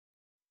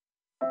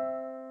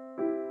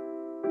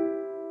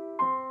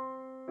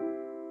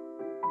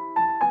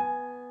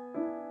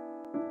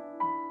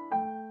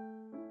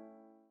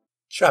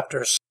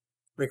Chapters.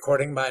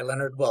 Recording by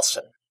Leonard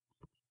Wilson.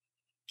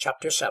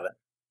 Chapter 7.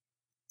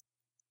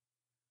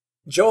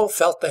 Joe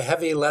felt the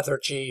heavy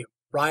lethargy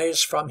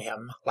rise from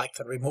him like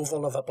the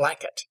removal of a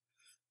blanket.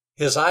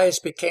 His eyes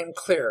became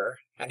clear,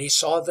 and he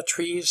saw the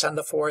trees and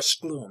the forest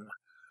gloom.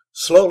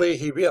 Slowly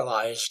he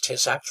realized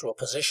his actual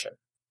position.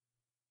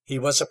 He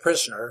was a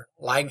prisoner,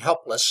 lying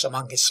helpless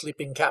among his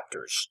sleeping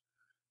captors.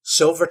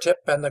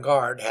 Silvertip and the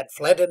guard had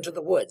fled into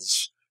the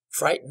woods,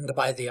 frightened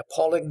by the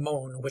appalling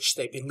moan which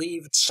they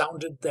believed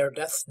sounded their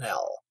death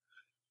knell,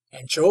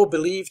 and Joe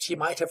believed he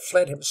might have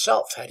fled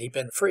himself had he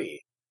been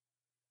free.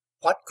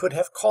 What could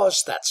have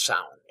caused that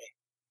sound?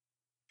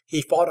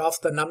 He fought off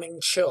the numbing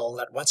chill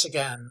that once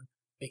again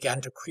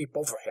began to creep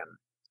over him.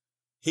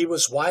 He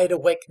was wide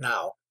awake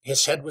now,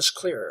 his head was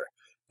clear,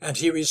 and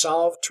he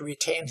resolved to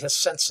retain his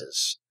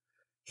senses.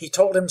 He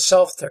told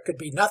himself there could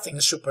be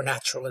nothing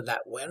supernatural in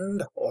that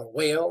wind, or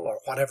wail, or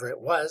whatever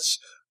it was,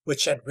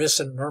 which had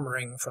risen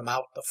murmuring from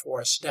out the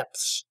forest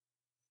depths.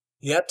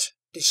 Yet,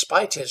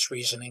 despite his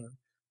reasoning,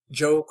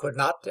 Joe could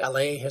not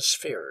allay his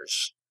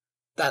fears.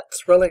 That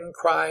thrilling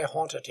cry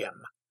haunted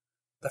him.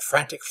 The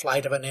frantic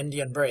flight of an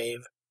Indian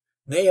brave,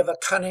 nay, of a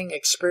cunning,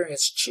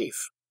 experienced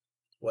chief,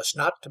 was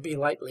not to be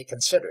lightly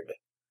considered.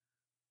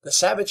 The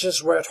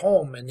savages were at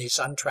home in these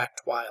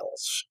untracked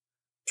wilds,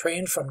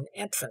 trained from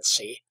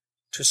infancy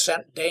to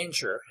scent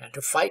danger and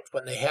to fight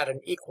when they had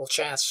an equal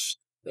chance.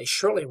 They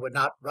surely would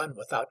not run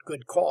without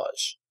good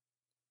cause.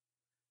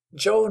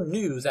 Joe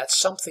knew that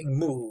something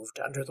moved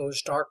under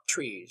those dark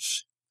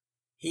trees.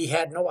 He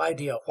had no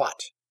idea what.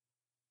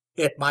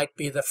 It might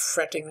be the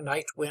fretting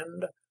night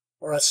wind,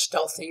 or a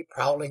stealthy,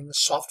 prowling,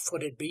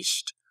 soft-footed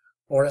beast,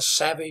 or a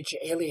savage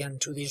alien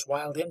to these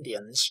wild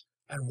Indians,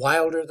 and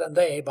wilder than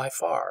they by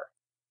far.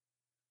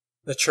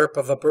 The chirp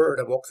of a bird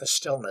awoke the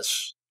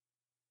stillness.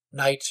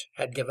 Night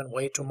had given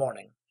way to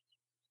morning.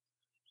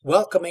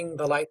 Welcoming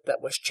the light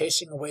that was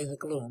chasing away the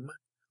gloom,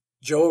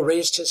 Joe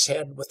raised his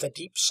head with a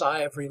deep sigh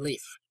of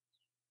relief.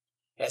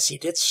 As he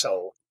did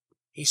so,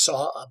 he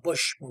saw a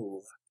bush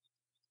move.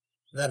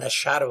 Then a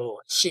shadow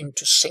seemed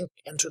to sink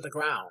into the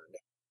ground.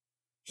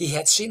 He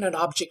had seen an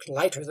object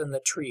lighter than the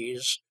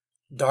trees,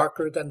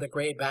 darker than the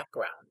gray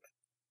background.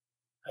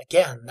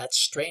 Again that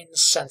strange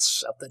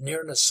sense of the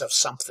nearness of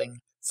something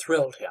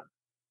thrilled him.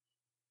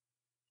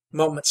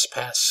 Moments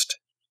passed,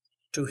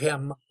 to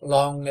him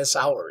long as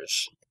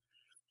hours.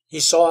 He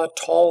saw a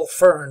tall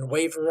fern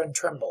waver and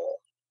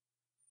tremble.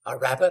 A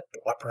rabbit,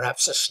 or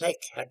perhaps a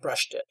snake, had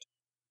brushed it.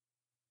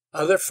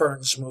 Other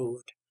ferns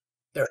moved,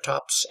 their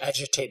tops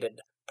agitated,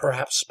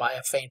 perhaps by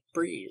a faint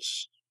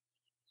breeze.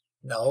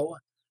 No,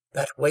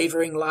 that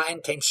wavering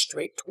line came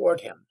straight toward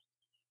him.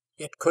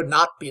 It could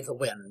not be the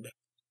wind.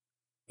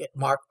 It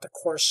marked the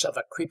course of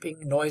a creeping,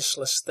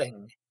 noiseless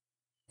thing.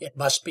 It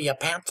must be a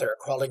panther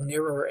crawling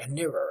nearer and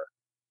nearer.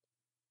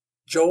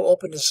 Joe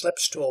opened his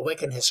lips to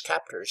awaken his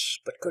captors,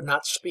 but could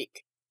not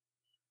speak.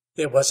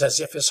 It was as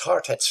if his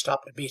heart had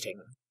stopped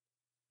beating.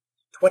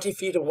 20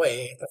 feet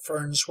away the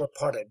ferns were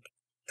parted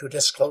to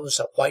disclose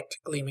a white,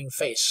 gleaming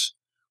face,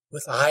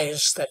 with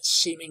eyes that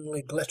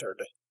seemingly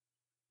glittered.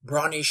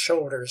 Brawny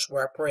shoulders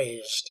were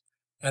upraised,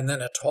 and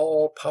then a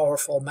tall,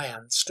 powerful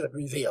man stood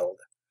revealed.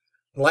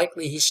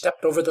 Lightly he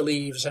stepped over the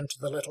leaves into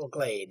the little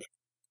glade.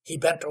 He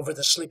bent over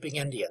the sleeping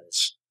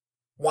Indians.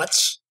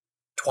 Once,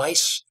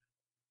 twice,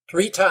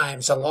 3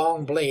 times a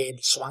long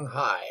blade swung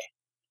high.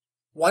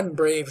 One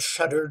brave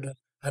shuddered,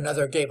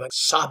 another gave a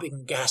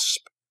sobbing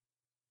gasp,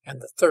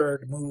 and the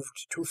third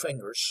moved 2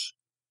 fingers.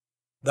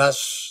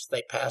 Thus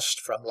they passed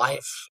from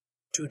life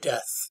to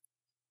death.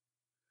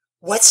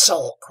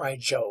 "Wetzel!" cried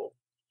Joe.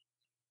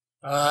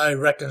 "I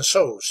reckon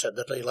so," said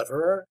the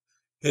deliverer,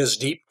 his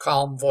deep,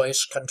 calm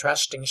voice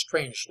contrasting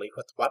strangely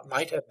with what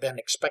might have been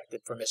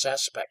expected from his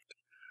aspect.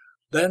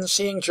 Then,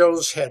 seeing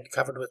Joe's head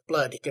covered with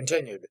blood, he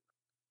continued,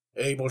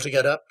 "Able to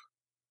get up?"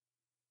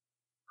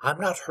 "I'm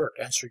not hurt,"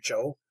 answered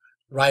Joe,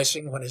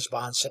 rising when his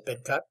bonds had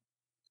been cut.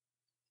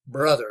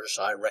 "Brothers,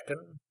 I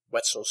reckon,"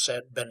 Wetzel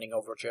said, bending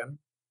over Jim.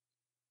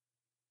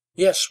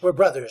 "Yes, we're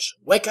brothers.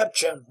 Wake up,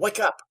 Jim, wake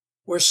up.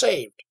 We're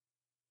saved."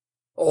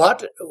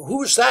 "What?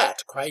 Who's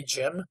that?" cried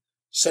Jim,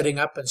 sitting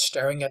up and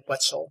staring at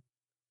Wetzel.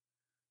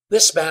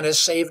 "This man has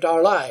saved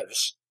our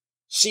lives.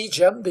 See,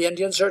 Jim, the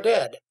Indians are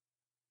dead.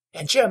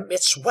 And, Jim,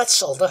 it's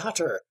Wetzel the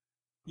hunter.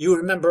 You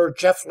remember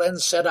Jeff Lynn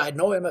said I'd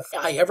know him if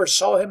I ever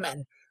saw him,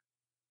 and—"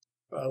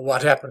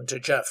 "What happened to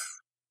Jeff?"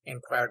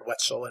 inquired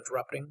Wetzel,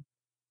 interrupting.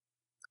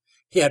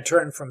 He had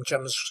turned from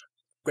Jim's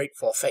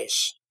grateful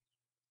face.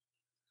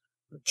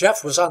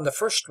 "Jeff was on the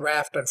first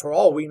raft, and for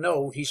all we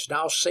know he's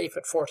now safe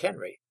at Fort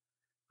Henry.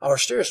 Our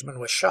steersman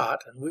was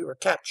shot, and we were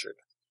captured."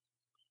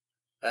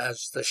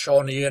 "Has the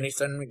Shawnee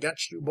anything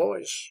against you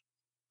boys?"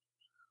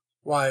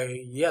 "Why,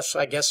 yes,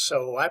 I guess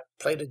so. I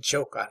played a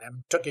joke on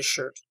him, took his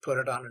shirt, put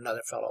it on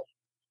another fellow."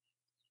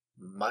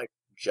 "Might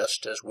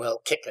just as well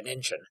kick an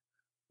Injun.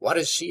 What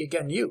is he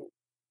agin you?"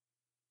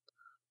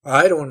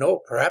 "I don't know.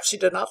 Perhaps he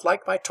did not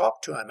like my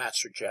talk to him,"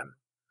 answered Jim.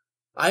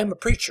 "I am a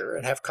preacher,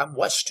 and have come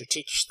west to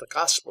teach the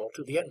gospel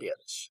to the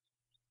Indians."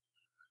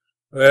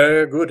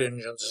 "They're good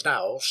Injuns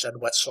now," said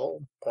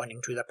Wetzel,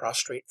 pointing to the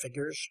prostrate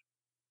figures.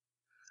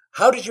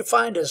 "How did you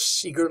find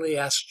us?" eagerly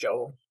asked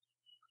Joe.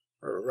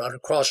 "Run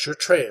across your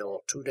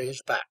trail 2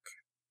 days back."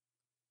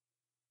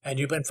 "And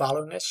you've been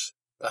following us?"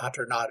 The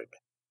hunter nodded.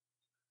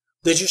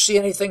 "Did you see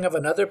anything of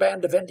another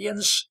band of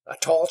Indians? A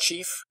tall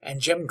chief, and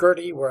Jim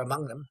Girty were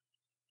among them."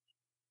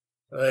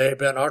 "They've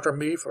been arter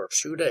me for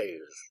 2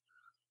 days.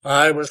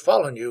 I was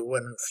following you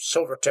when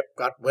Silvertip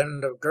got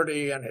wind of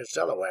Girty and his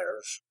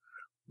Delawares.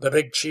 The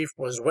big chief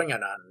was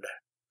Wingenund.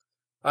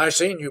 I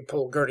seen you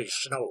pull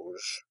Girty's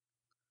nose.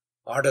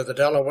 Arter the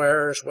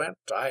Delawares went,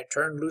 I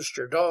turned loose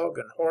your dog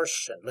and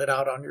horse and lit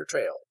out on your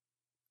trail."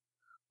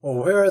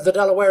 "Well, where are the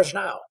Delawares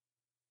now?"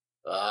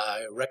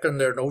 "I reckon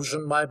they're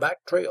nosing my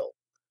back trail.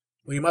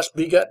 We must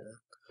be getting.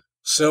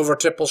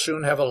 Silvertip'll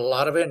soon have a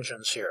lot of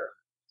Injuns here."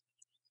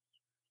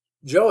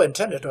 Joe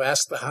intended to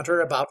ask the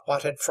hunter about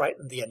what had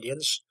frightened the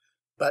Indians,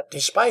 but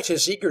despite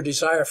his eager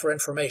desire for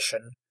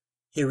information,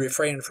 he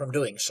refrained from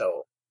doing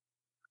so.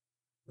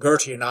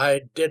 "Girty and I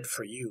did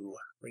for you,"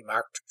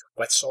 remarked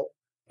Wetzel,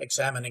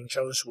 examining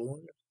Joe's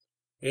wound.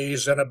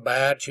 "He's in a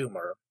bad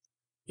humor.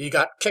 He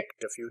got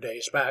kicked a few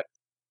days back.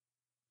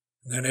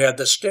 Then he had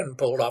the skin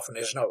pulled off'n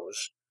his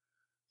nose.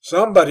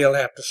 Somebody'll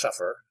have to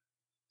suffer.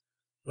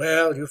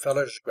 Well, you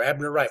fellers grab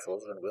your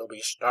rifles, and we'll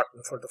be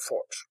starting for the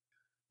fort."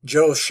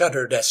 Joe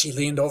shuddered as he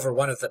leaned over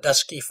one of the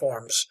dusky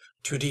forms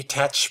to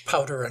detach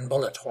powder and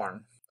bullet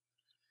horn.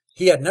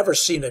 He had never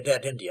seen a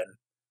dead Indian,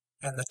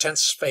 and the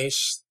tense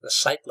face, the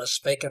sightless,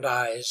 vacant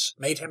eyes,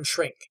 made him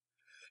shrink.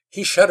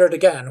 He shuddered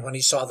again when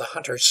he saw the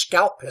hunter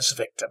scalp his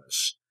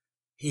victims.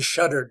 He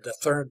shuddered the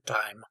third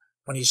time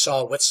when he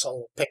saw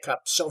Wetzel pick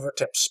up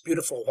Silvertip's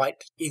beautiful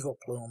white eagle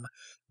plume,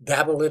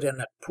 dabble it in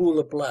a pool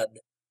of blood,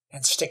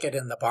 and stick it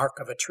in the bark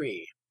of a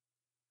tree.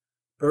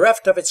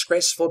 Bereft of its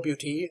graceful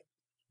beauty,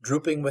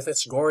 drooping with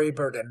its gory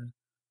burden,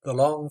 the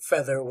long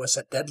feather was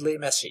a deadly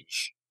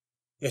message.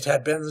 It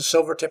had been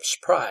Silvertip's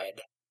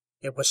pride.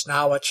 It was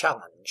now a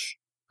challenge,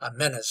 a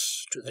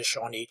menace to the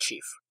Shawnee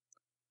chief.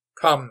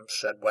 "Come,"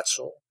 said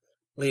Wetzel,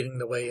 leading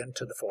the way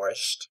into the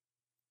forest.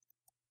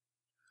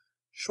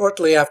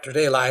 Shortly after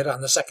daylight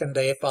on the second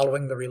day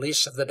following the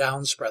release of the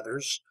Downs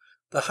brothers,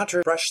 the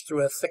hunter brushed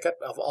through a thicket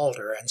of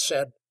alder and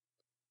said,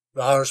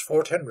 "Thar's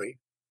Fort Henry."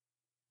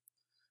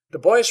 The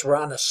boys were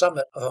on the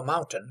summit of a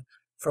mountain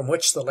from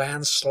which the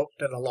land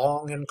sloped in a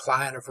long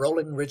incline of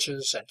rolling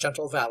ridges and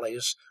gentle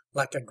valleys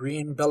like a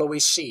green, billowy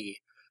sea,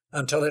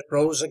 until it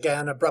rose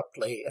again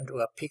abruptly into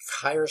a peak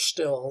higher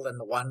still than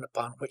the one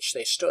upon which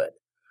they stood.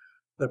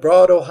 The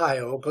broad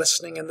Ohio,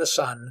 glistening in the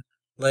sun,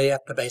 lay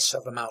at the base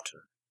of the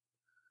mountain.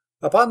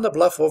 Upon the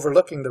bluff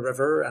overlooking the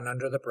river and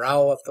under the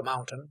brow of the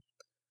mountain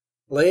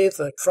lay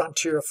the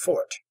frontier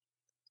fort.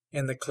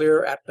 In the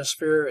clear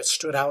atmosphere it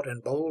stood out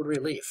in bold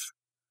relief.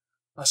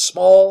 A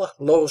small,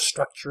 low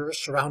structure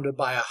surrounded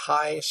by a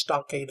high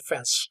stockade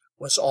fence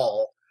was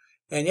all,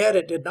 and yet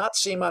it did not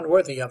seem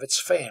unworthy of its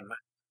fame.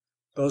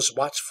 Those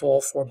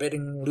watchful,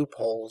 forbidding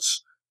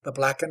loopholes, the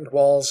blackened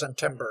walls and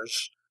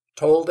timbers,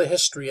 told the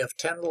history of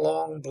 10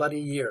 long, bloody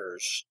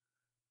years.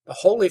 The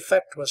whole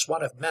effect was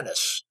one of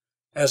menace,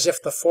 as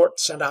if the fort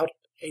sent out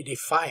a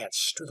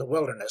defiance to the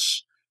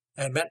wilderness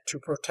and meant to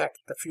protect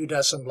the few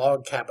dozen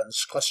log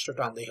cabins clustered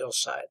on the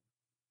hillside.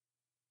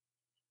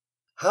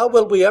 "How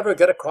will we ever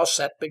get across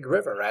that big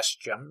river?"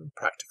 asked Jim,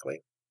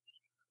 practically.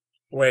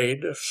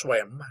 "Wade,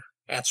 swim,"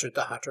 answered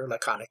the hunter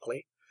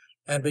laconically,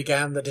 and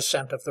began the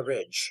descent of the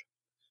ridge.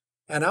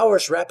 An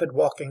hour's rapid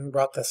walking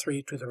brought the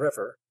three to the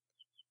river.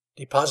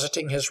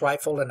 Depositing his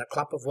rifle in a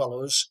clump of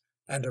willows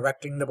and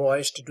directing the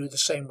boys to do the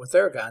same with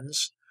their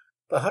guns,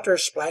 the hunter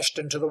splashed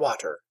into the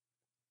water.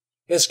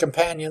 His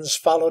companions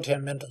followed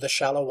him into the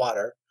shallow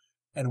water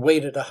and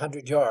waded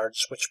 100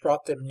 yards, which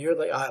brought them near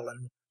the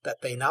island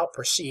that they now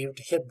perceived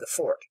hid the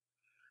fort.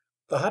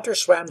 The hunter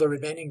swam the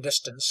remaining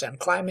distance and,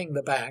 climbing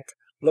the bank,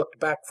 looked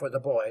back for the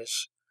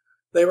boys.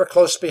 They were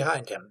close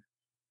behind him.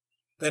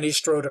 Then he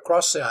strode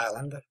across the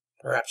island,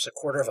 perhaps a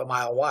quarter of a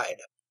mile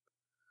wide.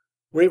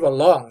 "We've a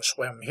long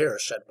swim here,"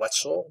 said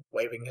Wetzel,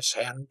 waving his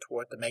hand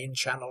toward the main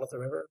channel of the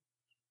river.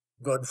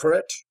 "Good for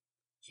it?"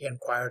 he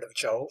inquired of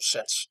Joe,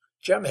 since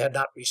Jim had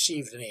not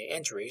received any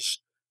injuries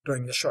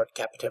during the short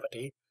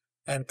captivity,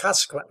 and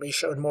consequently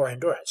showed more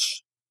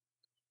endurance.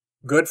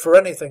 "Good for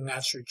anything,"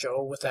 answered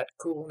Joe, with that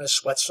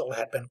coolness Wetzel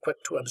had been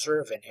quick to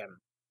observe in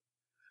him.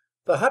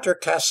 The hunter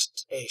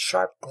cast a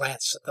sharp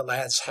glance at the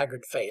lad's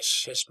haggard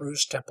face, his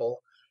bruised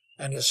temple,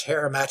 and his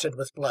hair matted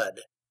with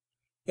blood.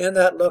 In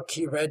that look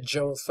he read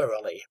Joe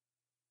thoroughly.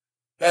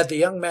 Had the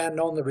young man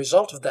known the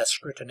result of that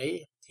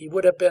scrutiny, he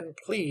would have been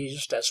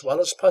pleased as well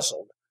as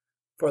puzzled,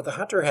 for the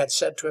hunter had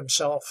said to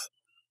himself,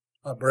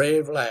 "A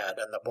brave lad,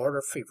 and the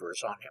border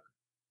fever's on him."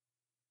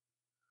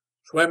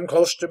 "Swim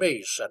close to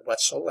me," said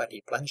Wetzel, and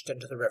he plunged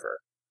into the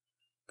river.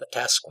 The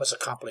task was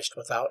accomplished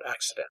without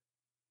accident.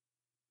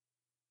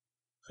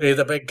 "See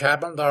the big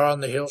cabin thar on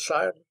the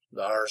hillside?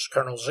 Thar's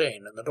Colonel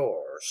Zane in the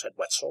door," said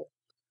Wetzel.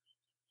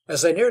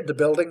 As they neared the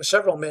building,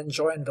 several men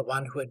joined the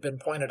one who had been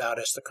pointed out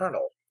as the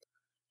colonel.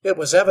 It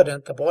was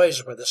evident the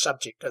boys were the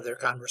subject of their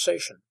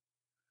conversation.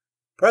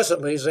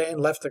 Presently Zane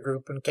left the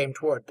group and came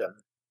toward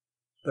them.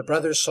 The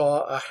brothers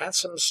saw a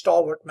handsome,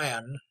 stalwart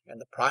man in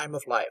the prime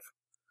of life.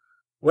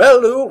 "Well,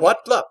 Lew,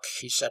 what luck?"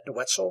 he said to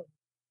Wetzel.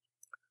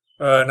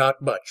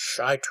 "Not much.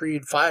 I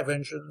treed 5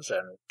 Injuns,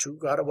 and 2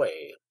 got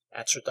away,"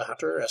 answered the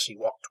hunter as he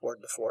walked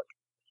toward the fort.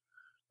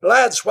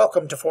 "Lads,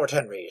 welcome to Fort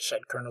Henry,"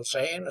 said Colonel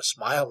Zane, a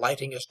smile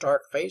lighting his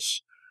dark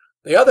face.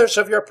 "The others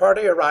of your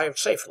party arrived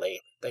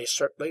safely. They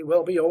certainly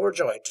will be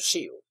overjoyed to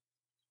see you."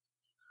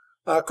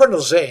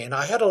 "Colonel Zane,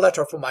 I had a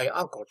letter from my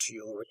uncle to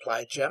you,"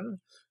 replied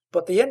Jim,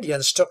 "but the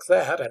Indians took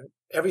that and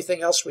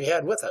everything else we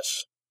had with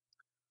us."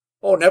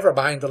 "Oh, never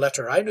mind the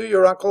letter. I knew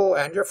your uncle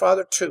and your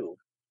father, too.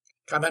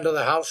 Come into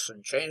the house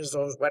and change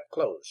those wet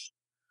clothes.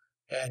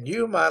 And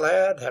you, my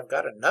lad, have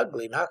got an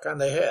ugly knock on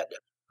the head.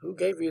 Who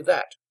gave you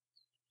that?"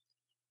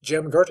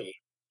 "Jim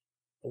Girty."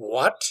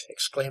 "What?"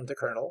 exclaimed the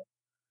colonel.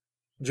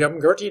 "Jim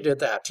Girty did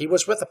that. He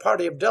was with a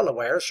party of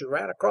Delawares who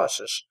ran across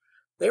us.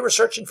 They were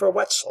searching for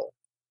Wetzel."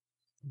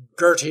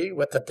 "Girty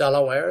with the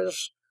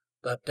Delawares?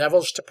 The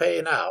devil's to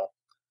pay now.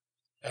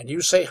 And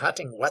you say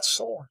hunting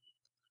Wetzel?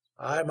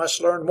 I must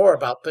learn more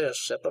about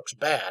this. It looks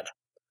bad.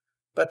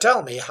 But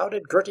tell me, how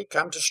did Girty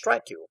come to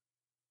strike you?"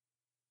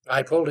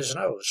 "I pulled his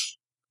nose."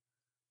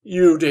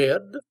 "You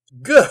did?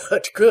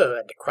 Good,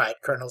 good!" cried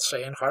Colonel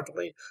Zane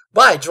heartily.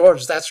 "By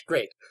George, that's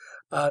great.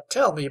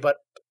 Tell me, but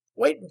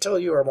wait until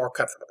you are more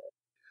comfortable.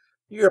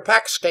 Your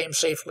packs came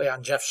safely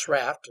on Jeff's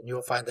raft, and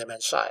you'll find them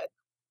inside."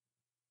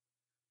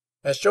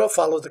 As Joe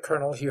followed the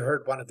colonel, he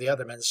heard one of the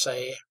other men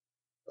say,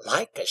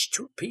 "Like as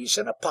 2 peas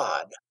in a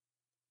pod."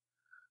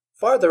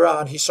 Farther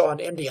on he saw an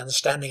Indian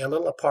standing a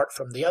little apart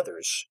from the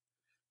others.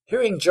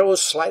 Hearing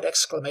Joe's slight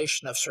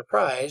exclamation of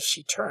surprise,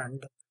 he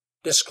turned,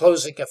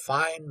 disclosing a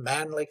fine,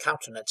 manly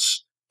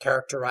countenance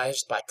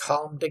characterized by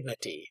calm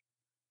dignity.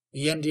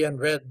 The Indian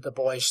read the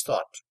boy's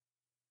thought.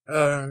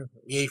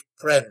 "Ye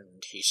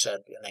friend," he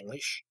said in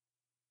English.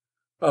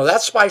 "Oh,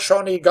 that's my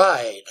Shawnee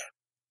guide,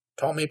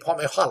 Tommy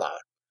Pomihala.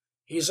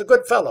 He's a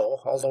good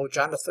fellow, although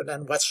Jonathan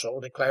and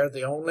Wetzel declare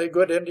the only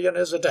good Indian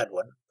is a dead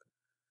one.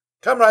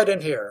 Come right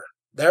in here.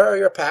 There are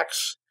your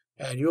packs,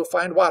 and you'll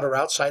find water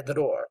outside the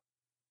door."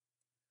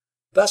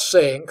 Thus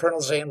saying,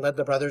 Colonel Zane led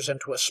the brothers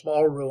into a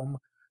small room,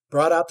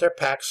 brought out their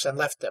packs, and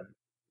left them.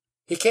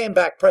 He came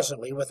back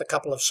presently with a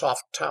couple of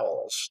soft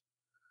towels.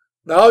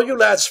 "Now you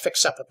lads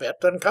fix up a bit,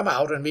 and come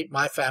out and meet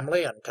my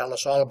family and tell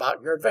us all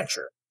about your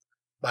adventure.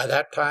 By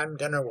that time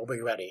dinner will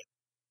be ready."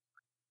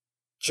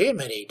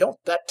 "Jiminy,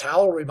 don't that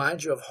towel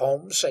remind you of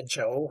home?" said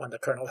Joe, when the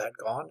colonel had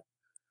gone.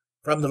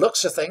 "From the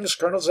looks of things,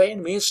 Colonel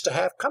Zane means to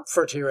have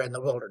comfort here in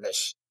the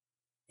wilderness.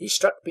 He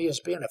struck me as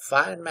being a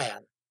fine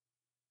man."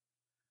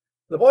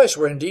 The boys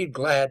were indeed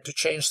glad to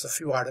change the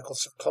few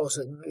articles of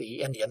clothing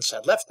the Indians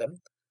had left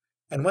them,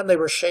 and when they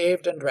were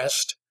shaved and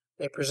dressed,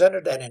 they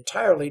presented an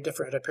entirely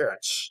different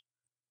appearance.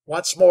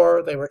 Once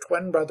more they were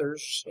twin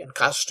brothers in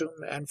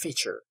costume and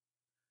feature.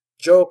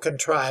 Joe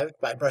contrived,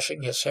 by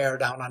brushing his hair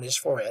down on his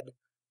forehead,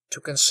 to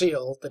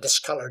conceal the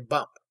discolored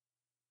bump.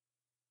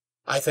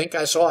 "I think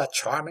I saw a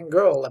charming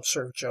girl,"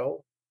 observed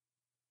Joe.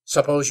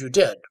 "Suppose you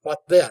did.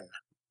 What then?"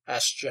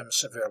 asked Jim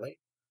severely.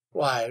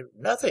 "Why,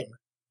 nothing.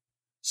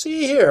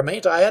 See here,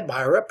 mayn't I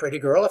admire a pretty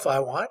girl if I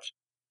want?"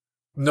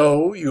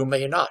 "No, you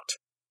may not."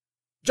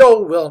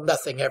 "Joe, will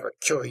nothing ever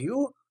cure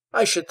you?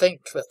 I should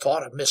think the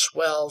thought of Miss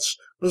Wells—"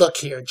 "Look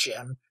here,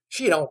 Jim,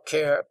 she don't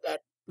care.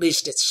 At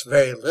least it's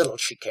very little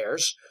she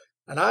cares,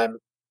 and I'm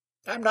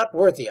not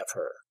worthy of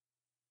her."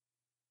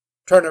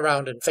 "Turn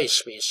around and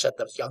face me," said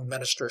the young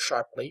minister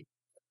sharply.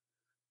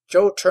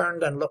 Joe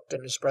turned and looked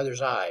in his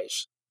brother's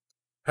eyes.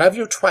 "Have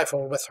you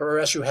trifled with her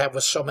as you have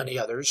with so many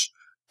others?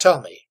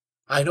 Tell me.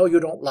 I know you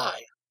don't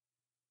lie."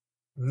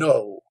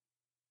 "No."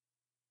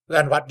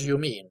 "Then what do you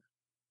mean?"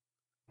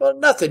 "Well,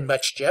 nothing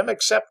much, Jim,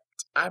 except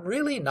I'm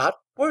really not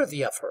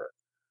worthy of her.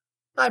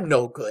 I'm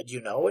no good,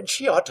 you know, and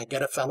she ought to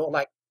get a fellow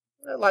like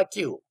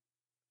you."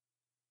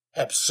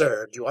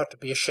 "Absurd! You ought to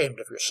be ashamed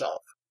of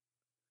yourself."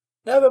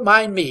 "Never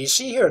mind me.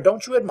 See here,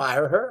 don't you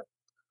admire her?"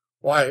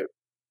 "Why,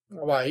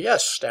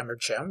 yes," stammered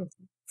Jim,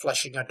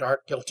 flushing a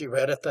dark, guilty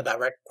red at the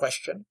direct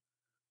question.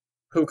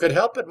 "Who could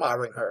help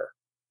admiring her?"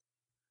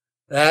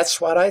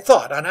 "That's what I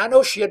thought, and I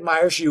know she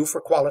admires you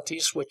for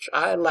qualities which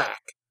I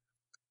lack.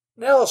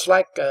 Nell's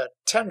like a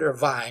tender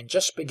vine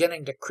just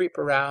beginning to creep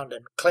around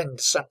and cling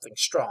to something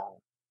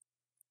strong.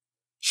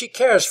 She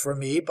cares for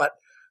me, but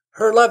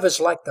her love is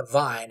like the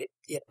vine.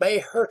 It may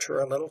hurt her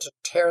a little to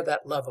tear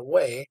that love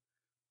away,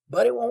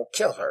 but it won't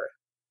kill her,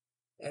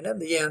 and in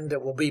the end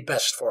it will be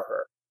best for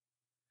her.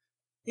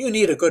 You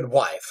need a good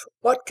wife.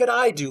 What could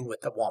I do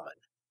with the woman?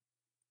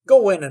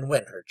 Go in and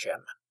win her,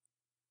 Jim."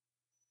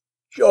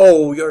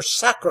 "Joe, you're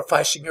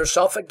sacrificing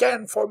yourself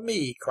again for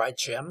me," cried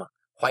Jim,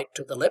 white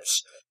to the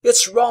lips.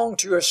 "It's wrong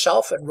to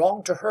yourself and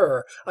wrong to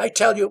her. I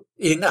tell you—"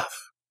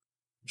 "Enough!"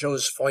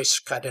 Joe's voice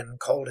cut in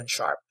cold and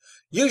sharp.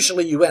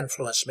 "Usually you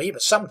influence me,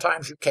 but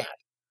sometimes you can't.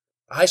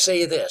 I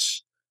say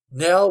this: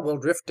 Nell will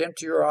drift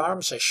into your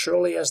arms as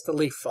surely as the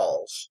leaf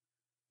falls.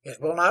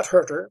 It will not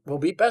hurt her, will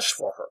be best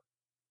for her.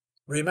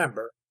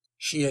 Remember,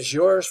 she is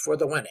yours for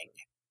the winning."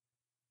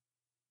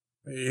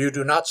 "You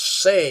do not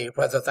say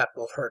whether that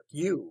will hurt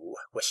you,"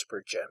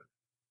 whispered Jim.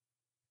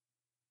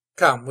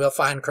 "Come, we'll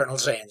find Colonel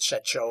Zane,"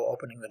 said Joe,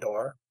 opening the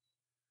door.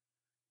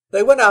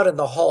 They went out in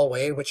the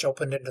hallway which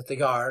opened into the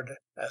yard,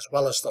 as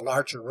well as the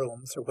larger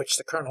room through which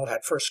the colonel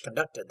had first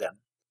conducted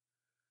them.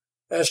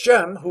 As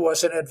Jim, who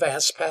was in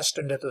advance, passed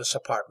into this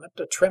apartment,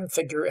 a trim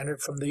figure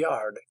entered from the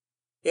yard.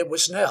 It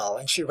was Nell,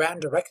 and she ran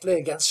directly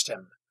against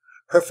him.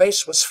 Her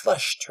face was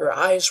flushed, her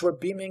eyes were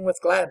beaming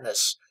with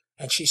gladness,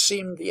 and she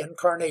seemed the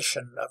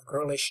incarnation of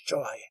girlish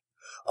joy.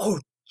 "Oh,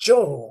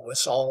 Joe!"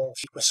 was all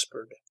she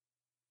whispered.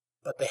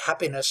 But the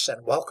happiness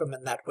and welcome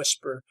in that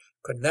whisper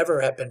could never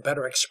have been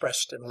better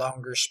expressed in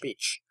longer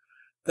speech.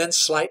 Then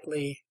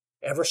slightly,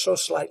 ever so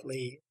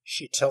slightly,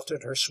 she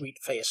tilted her sweet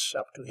face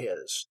up to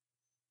his.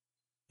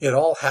 It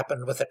all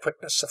happened with the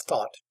quickness of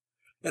thought.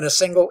 In a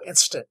single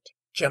instant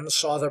Jim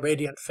saw the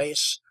radiant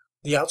face,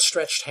 the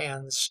outstretched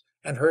hands,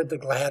 and heard the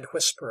glad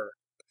whisper.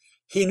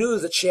 He knew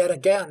that she had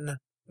again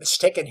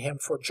mistaken him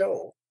for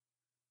Joe,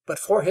 but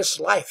for his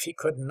life he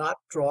could not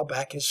draw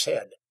back his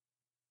head.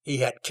 He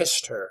had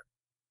kissed her,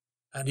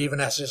 and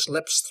even as his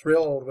lips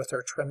thrilled with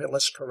her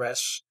tremulous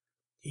caress,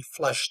 he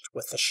flushed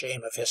with the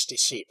shame of his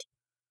deceit.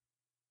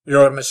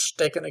 "You're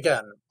mistaken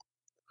again.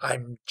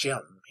 I'm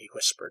Jim," he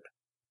whispered.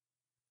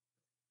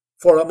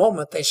 For a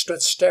moment they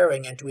stood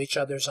staring into each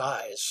other's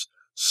eyes,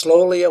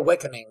 slowly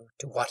awakening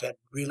to what had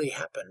really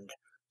happened,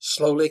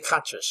 slowly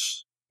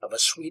conscious of a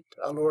sweet,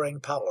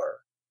 alluring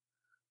power.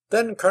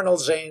 Then Colonel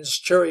Zane's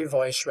cheery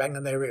voice rang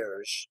in their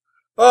ears.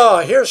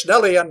 "Ah, here's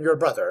Nellie and your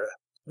brother.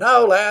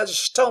 Now,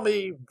 lads, tell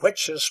me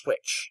which is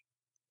which."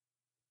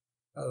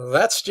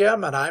 "That's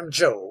Jim, and I'm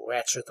Joe,"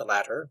 answered the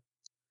latter.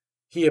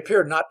 He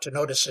appeared not to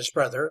notice his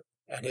brother,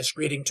 and his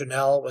greeting to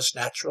Nell was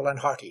natural and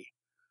hearty.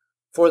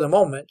 For the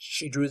moment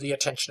she drew the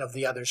attention of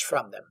the others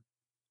from them.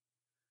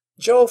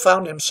 Joe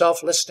found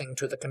himself listening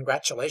to the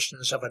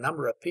congratulations of a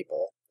number of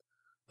people.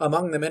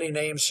 Among the many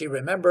names he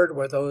remembered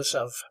were those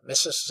of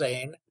Mrs.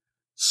 Zane,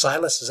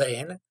 Silas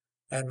Zane,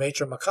 and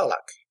Major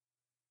McCulloch.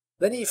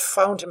 Then he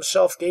found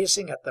himself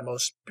gazing at the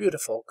most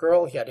beautiful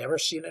girl he had ever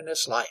seen in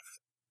his life.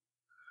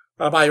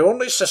 "My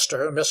only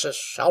sister,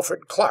 Mrs.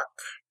 Alfred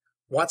Clark,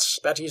 once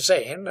Betty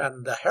Zane,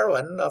 and the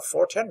heroine of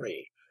Fort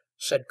Henry,"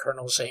 said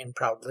Colonel Zane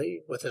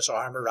proudly, with his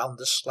arm around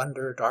the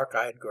slender,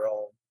 dark-eyed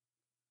girl.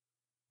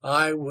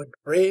 "I would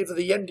brave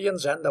the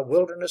Indians and the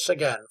wilderness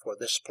again for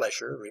this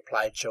pleasure,"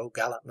 replied Joe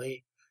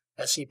gallantly,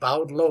 as he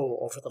bowed low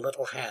over the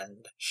little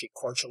hand she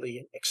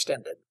cordially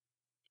extended.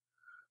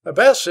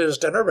 "Bess, is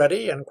dinner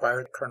ready?"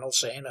 inquired Colonel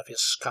Zane of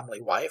his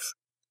comely wife.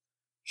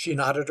 She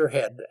nodded her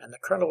head, and the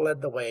colonel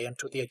led the way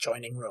into the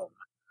adjoining room.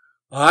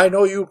 "I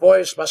know you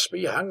boys must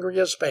be hungry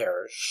as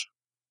bears."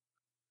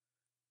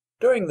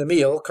 During the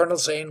meal Colonel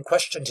Zane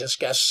questioned his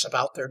guests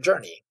about their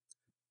journey,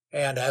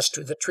 and as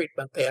to the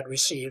treatment they had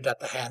received at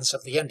the hands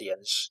of the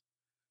Indians.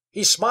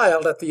 He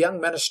smiled at the young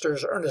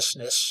minister's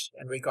earnestness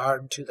in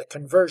regard to the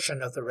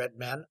conversion of the red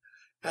men,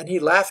 and he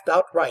laughed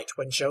outright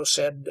when Joe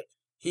said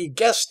he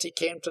guessed he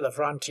came to the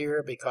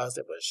frontier because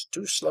it was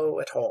too slow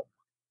at home.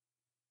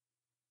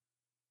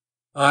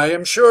 "I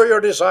am sure your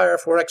desire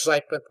for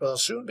excitement will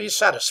soon be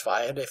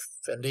satisfied, if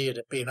indeed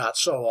it be not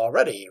so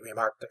already,"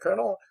 remarked the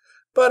colonel.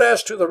 "But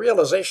as to the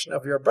realization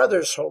of your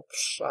brother's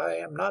hopes, I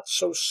am not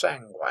so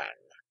sanguine.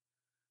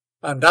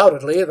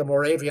 Undoubtedly the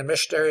Moravian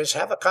missionaries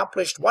have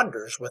accomplished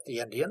wonders with the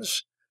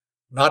Indians.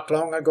 Not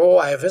long ago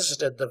I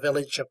visited the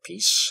Village of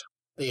Peace,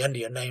 the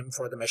Indian name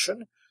for the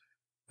mission,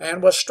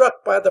 and was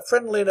struck by the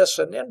friendliness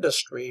and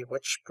industry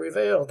which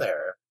prevailed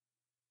there.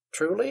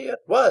 Truly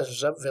it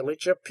was a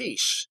village of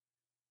peace.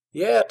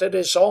 Yet it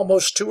is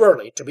almost too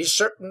early to be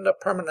certain of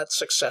permanent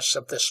success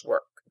of this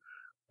work.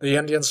 The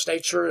Indian's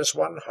nature is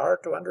one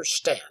hard to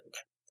understand.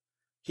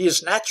 He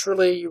is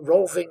naturally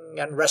roving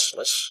and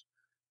restless,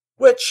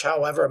 which,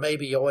 however, may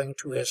be owing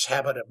to his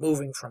habit of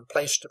moving from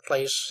place to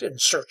place in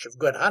search of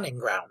good hunting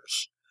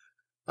grounds.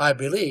 I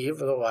believe,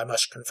 though I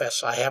must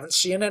confess I haven't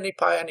seen any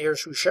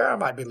pioneers who share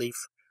my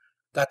belief,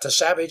 that the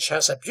savage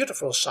has a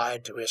beautiful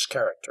side to his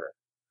character.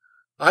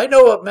 I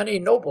know of many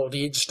noble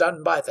deeds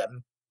done by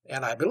them,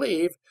 and I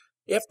believe,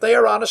 if they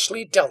are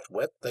honestly dealt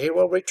with, they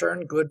will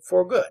return good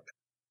for good.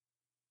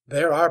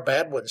 There are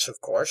bad ones,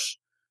 of course,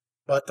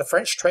 but the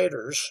French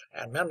traders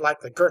and men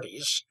like the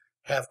Girtys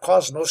have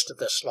caused most of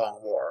this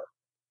long war.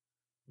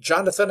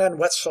 Jonathan and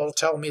Wetzel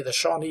tell me the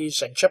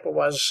Shawnees and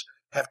Chippewas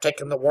have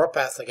taken the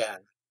warpath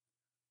again.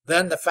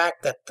 Then the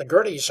fact that the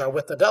Girtys are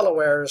with the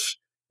Delawares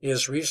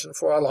is reason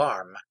for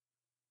alarm.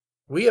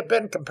 We have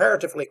been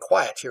comparatively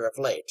quiet here of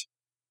late.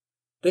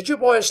 Did you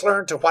boys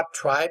learn to what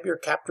tribe your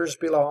captors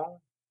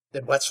belong?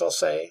 Did Wetzel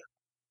say?"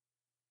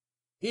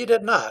 "He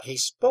did not. He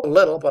spoke a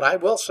little, but I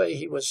will say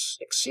he was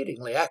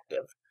exceedingly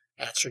active,"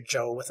 answered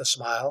Joe with a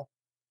smile.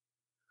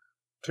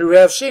 "To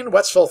have seen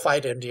Wetzel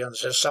fight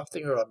Indians is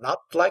something you are not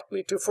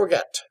likely to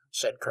forget,"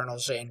 said Colonel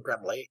Zane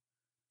grimly.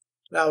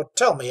 "Now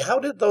tell me, how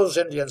did those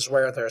Indians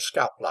wear their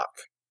scalp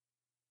lock?"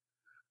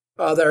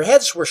 "Their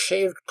heads were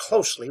shaved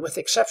closely, with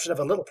the exception of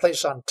a little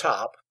place on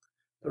top,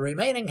 The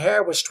remaining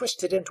hair was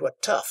twisted into a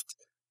tuft,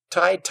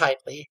 tied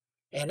tightly,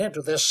 and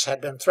into this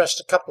had been thrust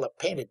a couple of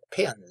painted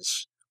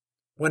pins.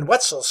 When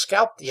Wetzel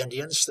scalped the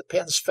Indians, the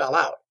pins fell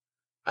out.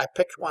 I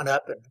picked one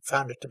up and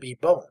found it to be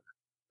bone.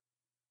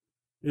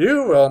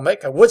 "You will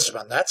make a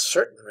woodsman, that's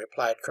certain,"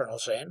 replied Colonel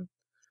Zane.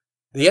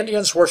 "The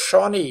Indians were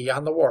Shawnee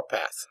on the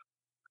warpath.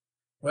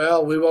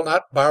 Well, we will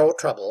not borrow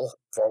trouble,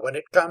 for when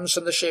it comes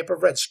in the shape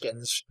of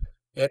redskins,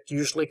 it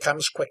usually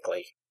comes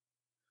quickly.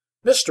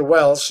 Mr.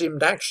 Wells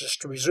seemed anxious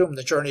to resume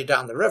the journey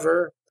down the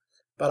river,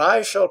 but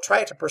I shall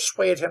try to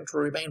persuade him to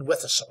remain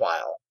with us a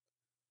while.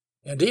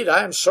 Indeed,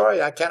 I am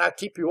sorry I cannot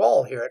keep you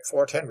all here at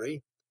Fort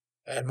Henry,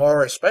 and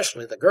more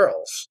especially the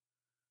girls.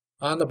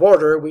 On the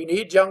border we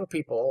need young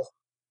people,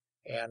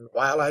 and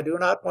while I do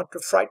not want to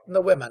frighten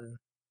the women,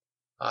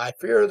 I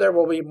fear there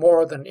will be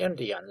more than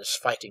Indians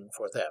fighting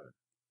for them."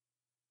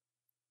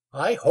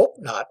 "I hope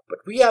not,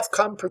 but we have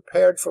come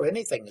prepared for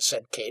anything,"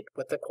 said Kate,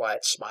 with a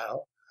quiet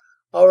smile.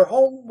 "Our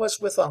home was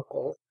with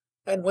Uncle,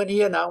 and when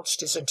he announced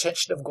his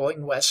intention of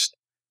going west,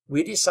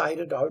 we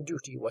decided our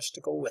duty was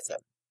to go with him."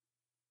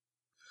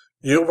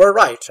 "You were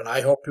right, and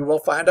I hope you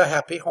will find a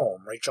happy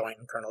home,"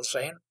 rejoined Colonel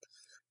Zane.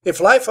 "If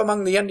life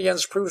among the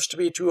Indians proves to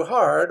be too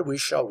hard, we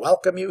shall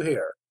welcome you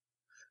here.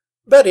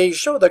 Betty,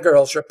 show the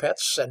girls your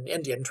pets and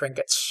Indian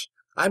trinkets.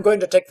 I'm going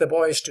to take the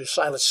boys to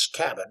Silas's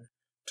cabin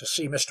to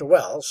see Mr.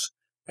 Wells,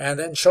 and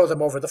then show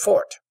them over the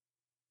fort."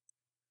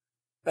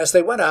 As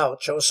they went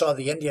out, Joe saw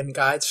the Indian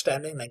guide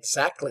standing in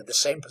exactly the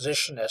same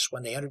position as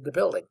when they entered the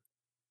building.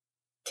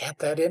 "Can't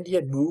that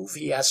Indian move?"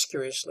 he asked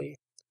curiously.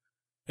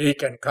 "He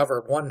can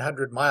cover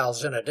 100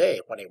 miles in a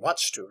day when he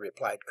wants to,"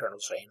 replied Colonel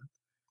Zane.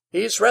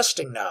 "He's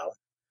resting now.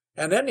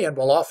 An Indian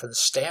will often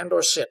stand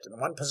or sit in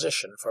one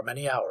position for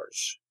many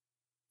hours."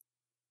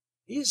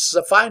 "He's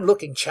a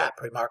fine-looking chap,"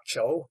 remarked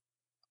Joe,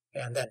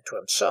 and then to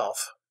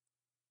himself,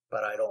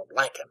 "but I don't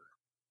like him.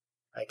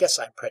 I guess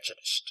I'm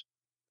prejudiced."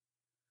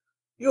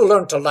 "You'll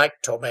learn to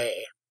like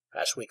Tomei,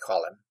 as we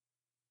call him.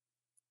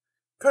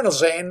 Colonel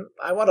Zane,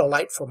 I want a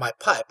light for my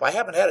pipe. I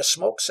haven't had a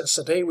smoke since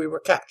the day we were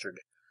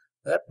captured.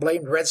 That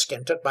blamed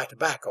redskin took my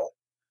tobacco.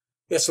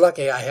 It's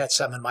lucky I had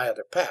some in my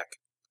other pack.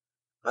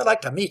 I'd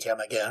like to meet him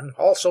again,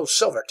 also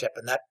Silvertip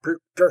and that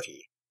brute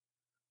Girty."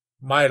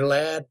 "My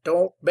lad,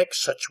 don't make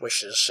such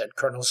wishes," said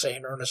Colonel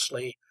Zane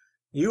earnestly.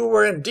 "You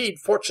were indeed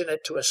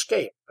fortunate to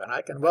escape, and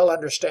I can well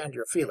understand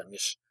your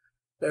feelings.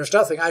 There's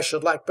nothing I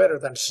should like better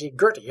than to see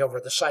Girty over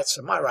the sights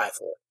of my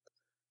rifle.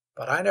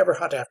 But I never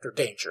hunt after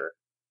danger,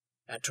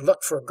 and to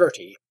look for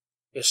Girty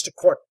is to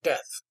court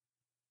death."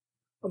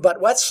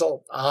 "But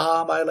Wetzel—"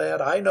 "Ah, my lad,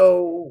 I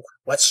know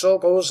Wetzel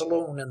goes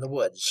alone in the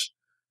woods,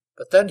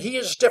 but then he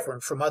is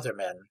different from other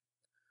men.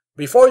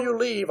 Before you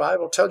leave, I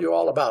will tell you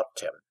all about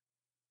him."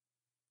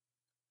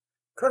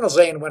 Colonel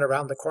Zane went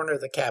around the corner of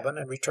the cabin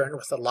and returned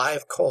with a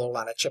live coal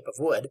on a chip of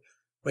wood,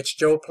 which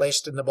Joe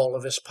placed in the bowl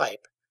of his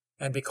pipe,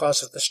 and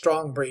because of the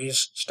strong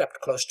breeze stepped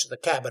close to the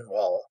cabin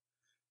wall.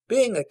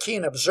 Being a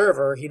keen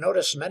observer, he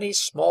noticed many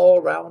small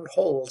round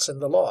holes in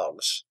the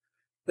logs.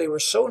 They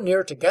were so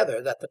near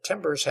together that the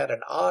timbers had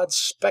an odd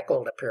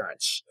speckled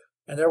appearance,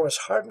 and there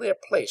was hardly a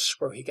place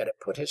where he could have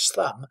put his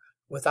thumb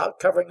without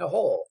covering a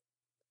hole.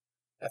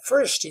 At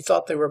first he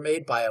thought they were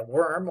made by a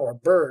worm or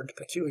bird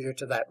peculiar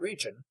to that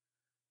region,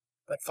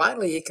 but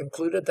finally he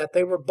concluded that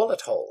they were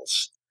bullet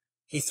holes.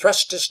 He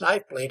thrust his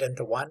knife blade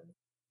into one,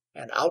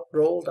 and out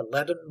rolled a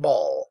leaden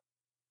ball.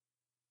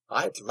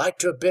 "I'd like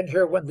to have been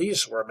here when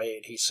these were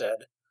made," he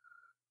said.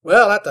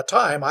 "Well, at the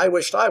time I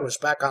wished I was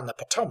back on the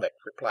Potomac,"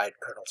 replied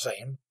Colonel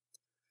Zane.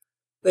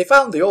 They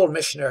found the old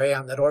missionary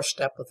on the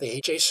doorstep of the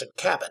adjacent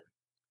cabin.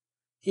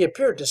 He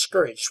appeared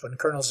discouraged when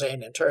Colonel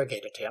Zane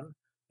interrogated him,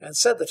 and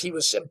said that he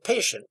was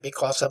impatient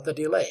because of the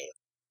delay.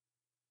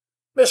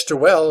 "Mr.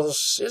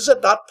 Wells, is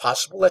it not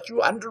possible that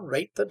you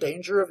underrate the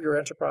danger of your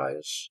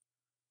enterprise?"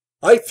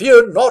 "I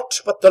fear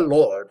naught but the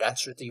Lord,"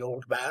 answered the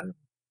old man.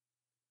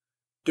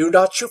 "Do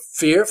not you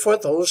fear for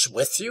those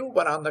with you?"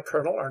 went on the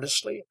colonel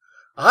earnestly.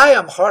 "I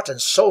am heart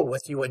and soul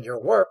with you in your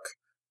work,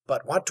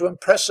 but want to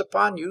impress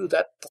upon you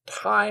that the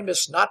time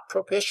is not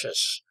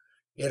propitious.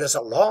 It is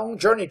a long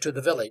journey to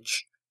the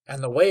village,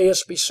 and the way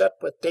is beset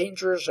with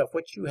dangers of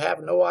which you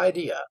have no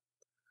idea.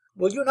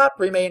 Will you not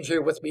remain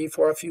here with me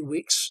for a few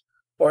weeks,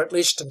 or at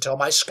least until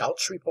my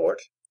scouts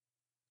report?"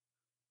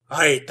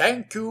 "I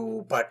thank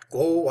you, but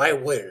go I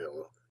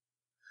will."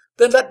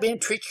 "Then let me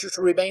entreat you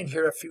to remain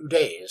here a few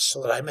days,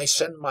 so that I may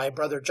send my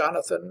brother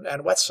Jonathan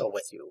and Wetzel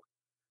with you.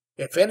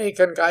 If any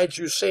can guide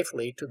you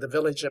safely to the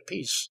Village of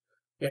Peace,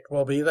 it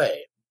will be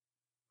they."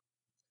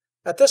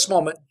 At this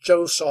moment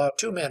Joe saw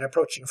two men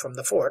approaching from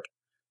the fort,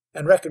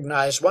 and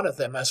recognized one of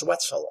them as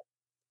Wetzel.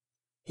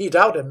 He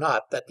doubted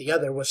not that the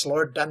other was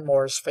Lord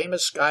Dunmore's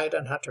famous guide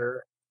and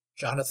hunter,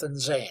 Jonathan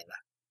Zane.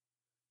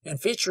 In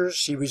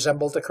features he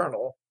resembled the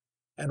colonel,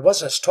 and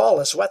was as tall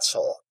as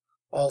Wetzel,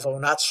 although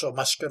not so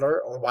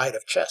muscular or wide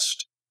of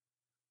chest.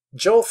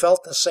 Joe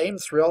felt the same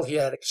thrill he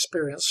had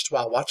experienced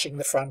while watching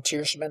the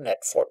frontiersmen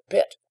at Fort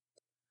Pitt.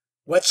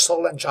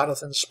 Wetzel and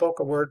Jonathan spoke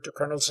a word to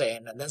Colonel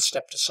Zane and then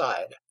stepped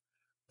aside.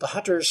 The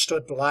hunters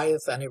stood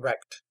lithe and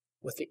erect,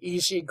 with the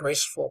easy,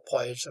 graceful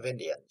poise of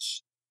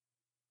Indians.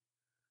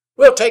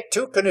 "We'll take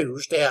 2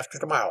 canoes day after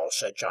tomorrow,"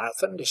 said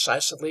Jonathan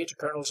decisively to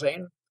Colonel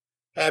Zane.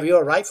 "Have you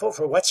a rifle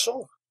for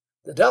Wetzel?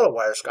 The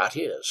Delaware's got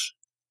his."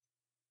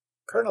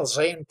 Colonel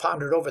Zane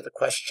pondered over the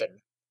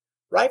question.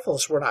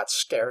 Rifles were not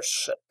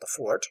scarce at the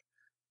fort,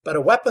 but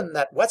a weapon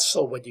that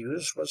Wetzel would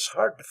use was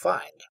hard to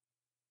find.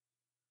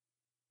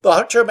 "The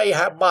hunter may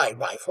have my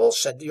rifle,"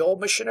 said the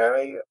old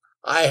missionary.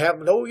 "I have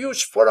no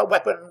use for a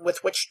weapon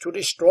with which to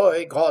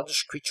destroy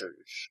God's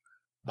creatures.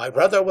 My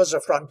brother was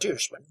a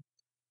frontiersman.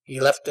 He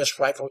left this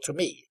rifle to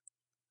me.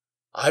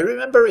 I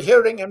remember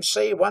hearing him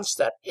say once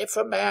that if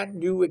a man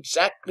knew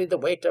exactly the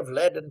weight of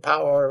lead and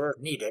powder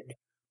needed,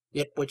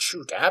 it would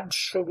shoot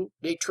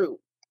absolutely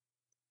true."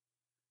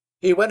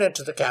 He went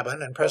into the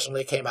cabin and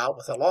presently came out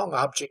with a long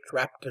object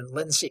wrapped in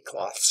linsey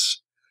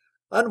cloths.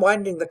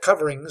 Unwinding the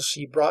coverings,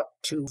 he brought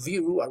to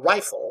view a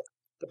rifle,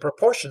 the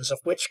proportions of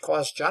which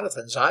caused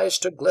Jonathan's eyes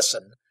to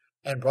glisten,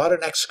 and brought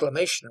an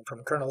exclamation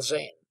from Colonel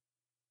Zane.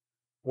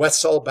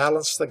 Wetzel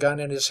balanced the gun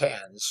in his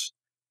hands.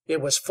 It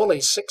was fully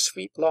 6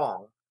 feet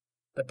long.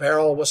 The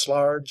barrel was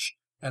large,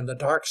 and the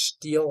dark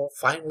steel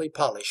finely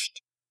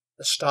polished.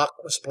 The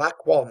stock was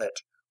black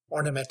walnut,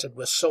 ornamented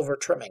with silver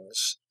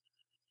trimmings.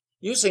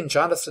 Using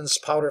Jonathan's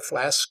powder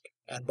flask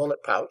and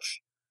bullet pouch,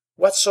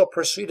 Wetzel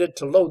proceeded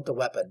to load the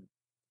weapon.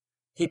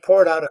 He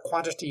poured out a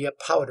quantity of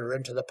powder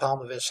into the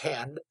palm of his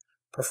hand,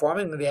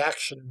 performing the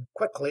action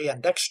quickly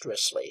and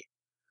dexterously,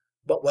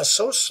 but was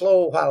so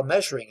slow while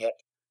measuring it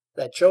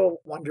that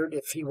Joe wondered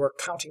if he were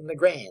counting the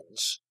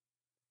grains.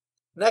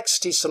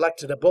 Next he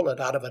selected a bullet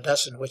out of a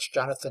dozen which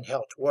Jonathan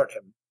held toward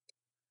him.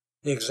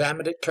 He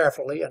examined it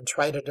carefully and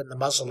tried it in the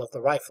muzzle of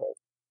the rifle.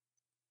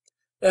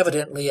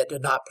 Evidently it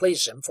did not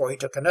please him, for he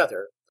took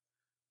another.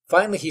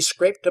 Finally he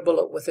scraped a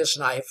bullet with his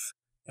knife,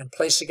 and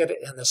placing it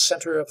in the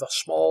center of a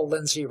small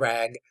linsey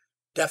rag,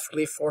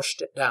 deftly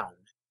forced it down.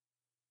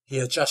 He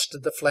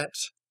adjusted the flint,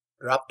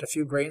 dropped a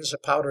few grains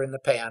of powder in the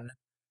pan,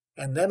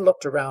 and then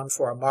looked around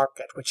for a mark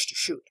at which to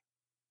shoot.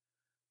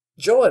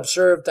 Joe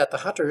observed that the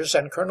hunters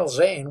and Colonel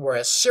Zane were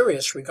as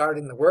serious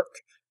regarding the work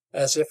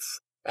as if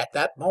at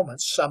that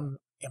moment some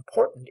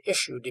important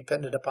issue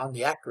depended upon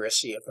the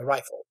accuracy of the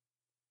rifle.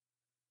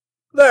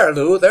 "There,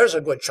 Lew, there's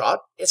a good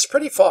shot. It's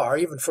pretty far,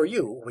 even for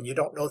you, when you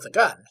don't know the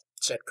gun,"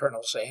 said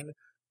Colonel Zane,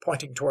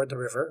 pointing toward the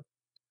river.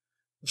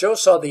 Joe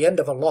saw the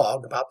end of a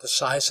log about the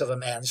size of a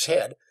man's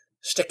head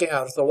sticking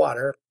out of the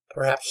water,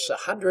 perhaps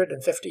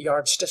 150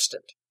 yards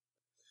distant.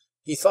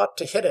 He thought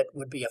to hit it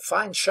would be a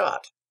fine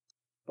shot,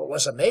 but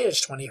was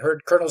amazed when he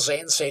heard Colonel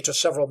Zane say to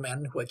several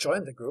men who had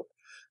joined the group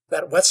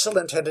that Wetzel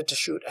intended to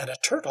shoot at a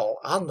turtle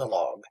on the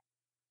log.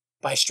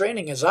 By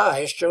straining his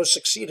eyes, Joe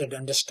succeeded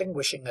in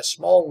distinguishing a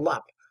small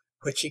lump,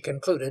 which he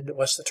concluded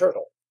was the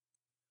turtle.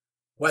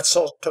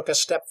 Wetzel took a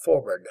step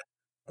forward.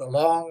 The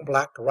long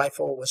black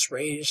rifle was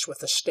raised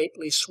with a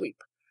stately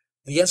sweep.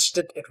 The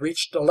instant it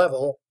reached a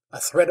level, a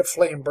thread of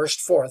flame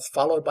burst forth,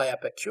 followed by a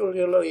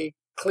peculiarly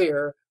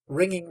clear,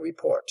 ringing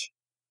report.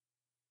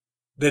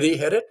 "Did he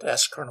hit it?"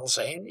 asked Colonel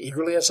Zane,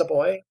 eagerly as a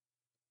boy.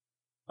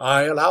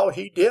 "I allow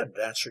he did,"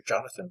 answered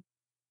Jonathan.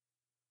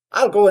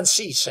 "I'll go and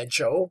see," said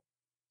Joe.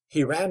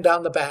 He ran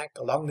down the bank,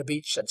 along the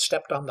beach, and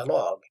stepped on the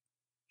log.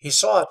 He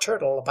saw a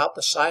turtle about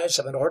the size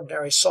of an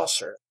ordinary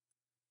saucer.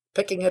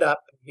 Picking it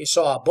up, he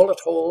saw a bullet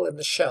hole in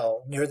the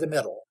shell near the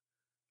middle.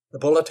 The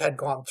bullet had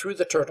gone through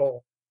the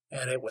turtle,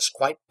 and it was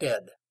quite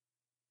dead.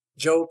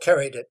 Joe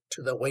carried it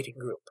to the waiting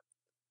group.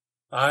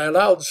 "I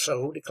allowed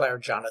so,"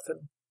 declared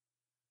Jonathan.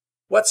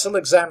 Wetzel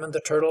examined the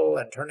turtle,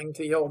 and turning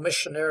to the old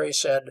missionary,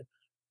 said,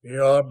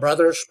 "Your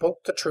brother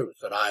spoke the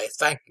truth, and I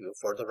thank you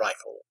for the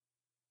rifle."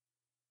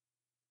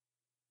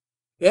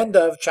 End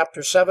of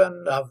Chapter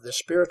 7 of The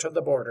Spirit of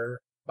the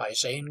Border by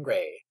Zane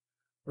Grey.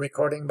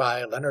 Recording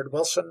by Leonard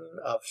Wilson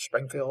of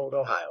Springfield,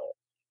 Ohio.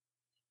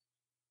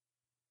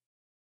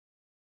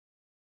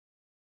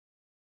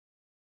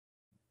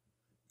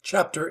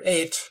 Chapter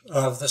 8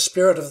 of The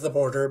Spirit of the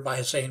Border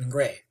by Zane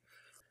Grey.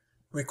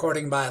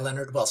 Recording by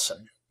Leonard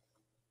Wilson.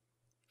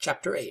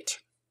 Chapter 8.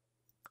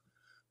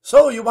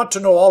 "So you want to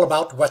know all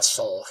about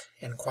Wetzel?"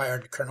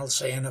 inquired Colonel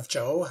Zane of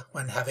Joe,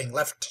 when, having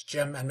left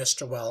Jim and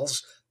Mr.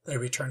 Wells, they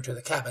returned to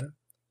the cabin.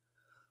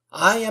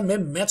 "I am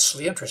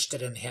immensely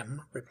interested in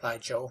him,"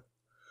 replied Joe.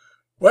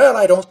 "Well,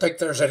 I don't think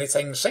there's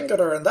anything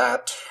singular in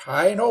that.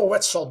 I know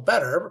Wetzel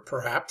better,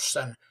 perhaps,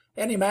 than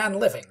any man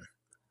living,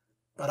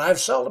 but I've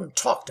seldom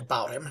talked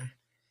about him.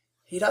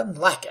 He doesn't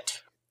like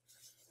it.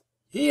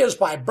 He is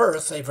by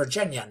birth a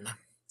Virginian.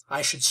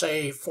 I should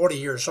say 40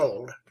 years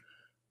old.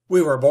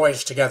 We were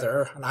boys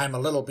together, and I'm a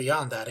little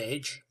beyond that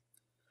age.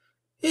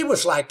 He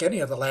was like any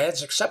of the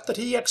lads, except that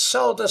he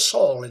excelled us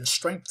all in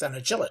strength and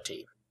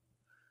agility.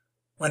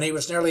 When he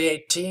was nearly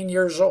 18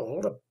 years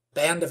old, a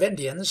band of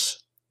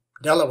Indians,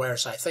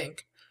 Delawares, I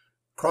think,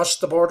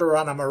 crossed the border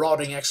on a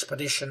marauding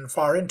expedition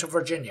far into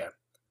Virginia.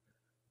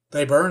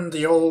 They burned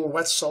the old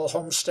Wetzel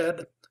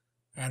homestead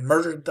and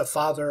murdered the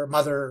father,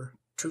 mother,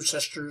 2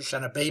 sisters,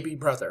 and a baby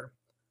brother.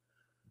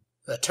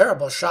 The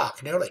terrible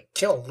shock nearly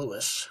killed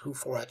Lewis, who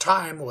for a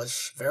time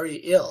was very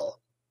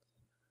ill.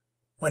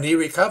 When he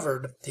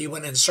recovered, he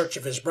went in search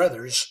of his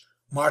brothers,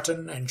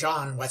 Martin and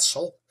John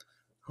Wetzel,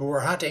 who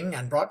were hunting,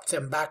 and brought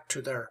them back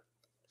to their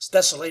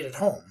desolated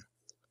home.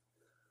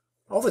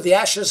 Over the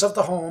ashes of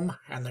the home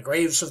and the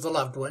graves of the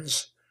loved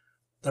ones,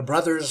 the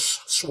brothers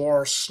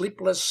swore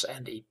sleepless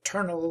and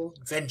eternal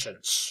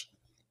vengeance.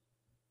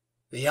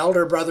 The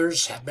elder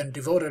brothers have been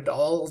devoted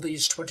all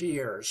these 20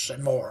 years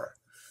and more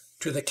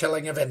to the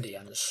killing of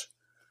Indians,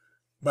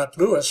 but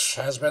Lewis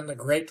has been the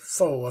great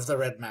foe of the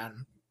red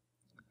man.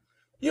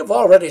 You have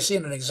already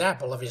seen an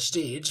example of his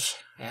deeds,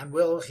 and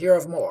will hear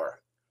of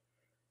more.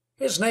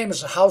 His name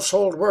is a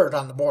household word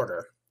on the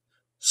border.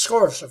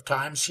 Scores of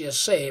times he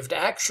has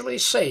actually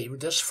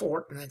saved this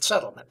fort and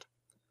settlement.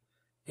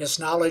 His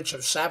knowledge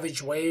of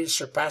savage ways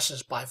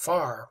surpasses by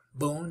far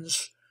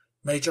Boone's,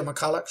 Major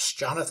McCulloch's,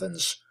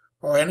 Jonathan's,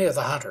 or any of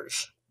the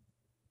hunters.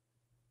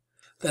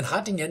 Then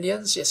hunting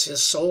Indians is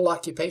his sole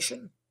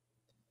occupation?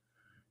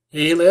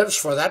 He lives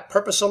for that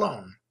purpose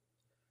alone.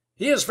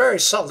 He is very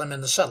seldom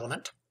in the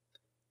settlement.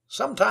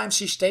 Sometimes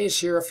he stays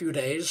here a few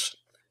days,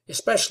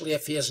 especially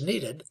if he is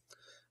needed,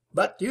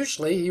 but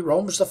usually he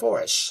roams the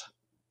forests.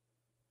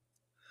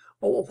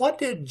 What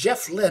did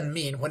Jeff Lynn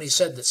mean when he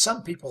said that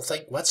some people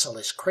think Wetzel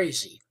is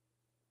crazy?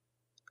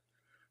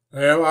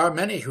 There are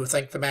many who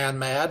think the man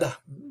mad,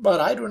 but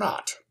I do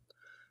not.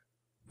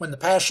 When the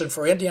passion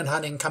for Indian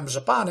hunting comes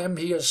upon him,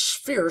 he is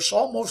fierce,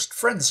 almost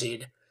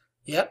frenzied,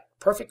 yet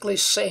perfectly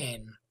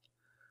sane.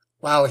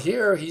 While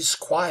here he's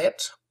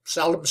quiet,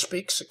 seldom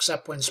speaks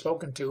except when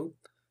spoken to,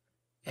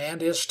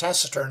 and is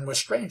taciturn with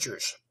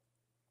strangers.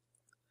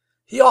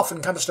 He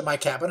often comes to my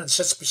cabin and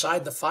sits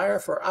beside the fire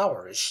for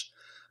hours.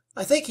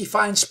 I think he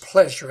finds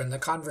pleasure in the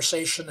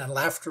conversation and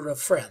laughter of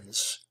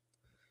friends.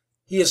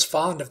 He is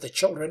fond of the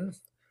children,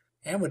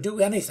 and would do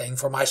anything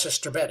for my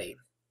sister Betty.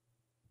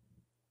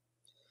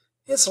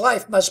 His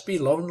life must be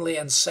lonely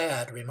and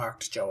sad,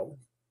 remarked Joe.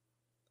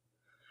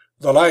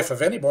 The life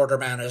of any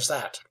borderman is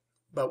that,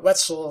 but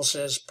Wetzel's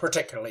is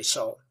particularly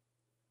so.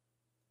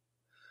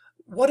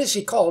 What is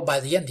he called by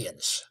the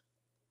Indians?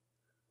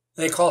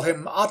 They call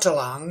him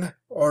Atelang,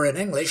 or in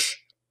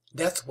English,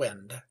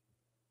 Deathwind.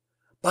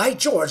 By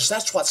George,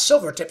 that's what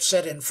Silvertip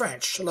said in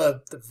French,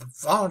 le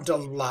vent de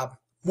la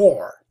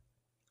mort.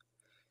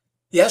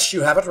 Yes,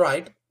 you have it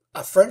right.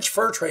 A French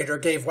fur trader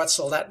gave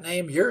Wetzel that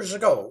name years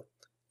ago,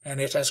 and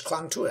it has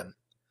clung to him.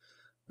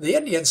 The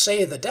Indians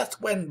say the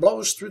death wind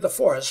blows through the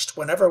forest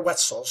whenever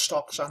Wetzel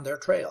stalks on their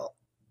trail.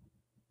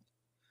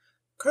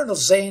 Colonel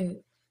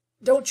Zane,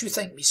 don't you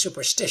think me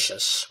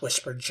superstitious,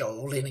 whispered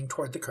Joe, leaning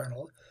toward the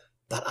colonel,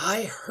 but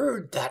I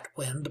heard that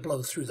wind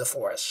blow through the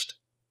forest.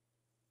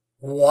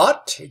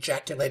 What?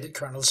 Ejaculated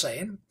Colonel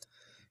Zane.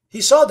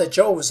 He saw that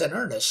Joe was in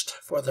earnest,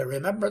 for the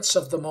remembrance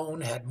of the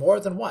moan had more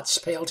than once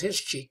paled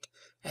his cheek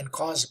and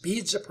caused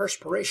beads of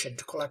perspiration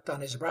to collect on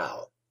his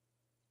brow.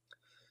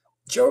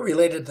 Joe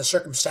related the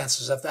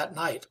circumstances of that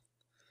night,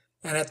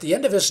 and at the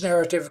end of his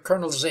narrative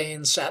Colonel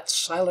Zane sat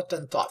silent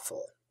and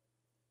thoughtful.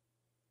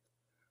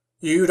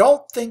 "You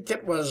don't think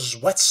it was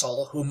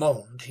Wetzel who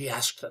moaned?" he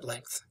asked at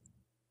length.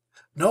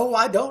 "No,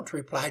 I don't,"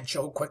 replied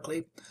Joe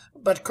quickly.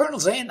 "But, Colonel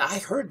Zane, I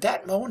heard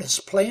that moan as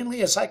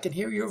plainly as I can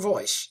hear your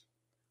voice.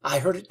 I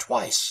heard it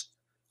twice.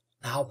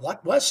 Now,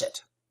 what was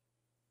it?"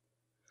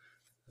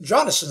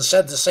 "Jonathan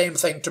said the same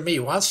thing to me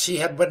once. He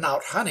had been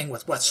out hunting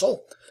with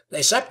Wetzel.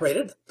 They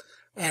separated,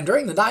 and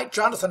during the night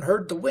Jonathan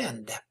heard the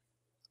wind.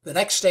 The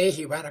next day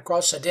he ran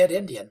across a dead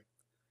Indian.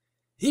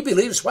 He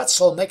believes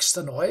Wetzel makes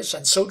the noise,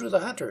 and so do the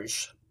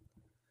hunters.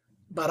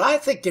 But I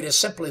think it is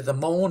simply the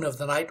moan of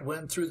the night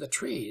wind through the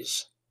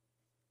trees.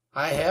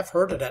 I have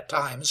heard it at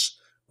times,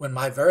 when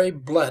my very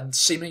blood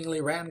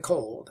seemingly ran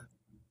cold."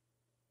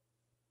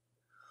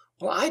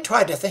 "Well, I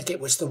tried to think it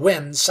was the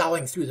wind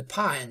soughing through the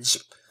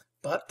pines,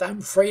 but I'm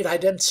afraid I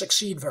didn't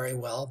succeed very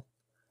well.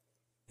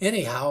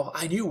 Anyhow,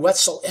 I knew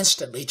Wetzel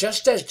instantly,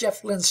 just as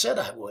Jeff Lynn said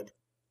I would.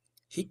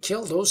 He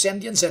killed those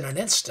Indians in an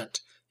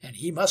instant, and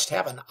he must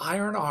have an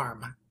iron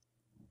arm."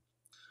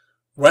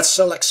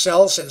 "Wetzel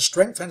excels in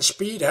strength and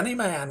speed any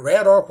man,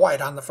 red or white,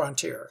 on the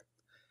frontier.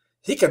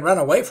 He can run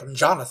away from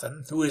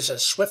Jonathan, who is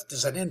as swift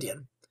as an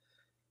Indian.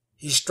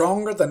 He's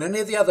stronger than any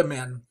of the other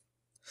men.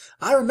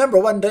 I remember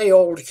one day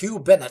old Hugh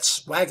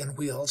Bennett's wagon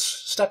wheels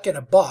stuck in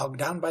a bog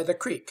down by the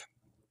creek.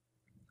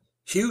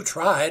 Hugh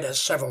tried,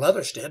 as several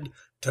others did,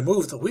 to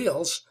move the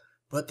wheels,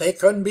 but they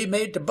couldn't be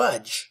made to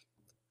budge.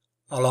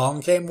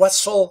 Along came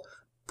Wetzel,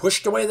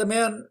 pushed away the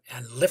men,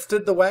 and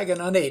lifted the wagon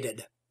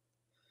unaided.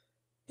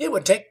 It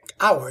would take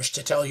hours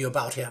to tell you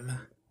about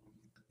him.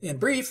 In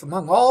brief,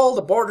 among all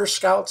the border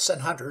scouts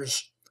and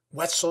hunters,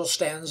 Wetzel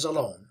stands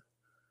alone.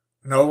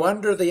 No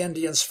wonder the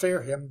Indians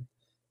fear him.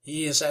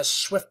 He is as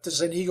swift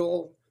as an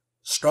eagle,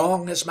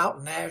 strong as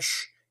mountain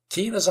ash,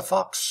 keen as a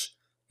fox,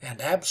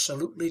 and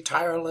absolutely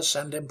tireless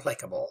and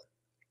implacable."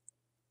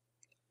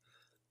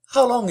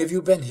 "How long have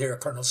you been here,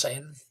 Colonel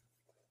Zane?"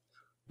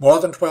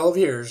 "More than 12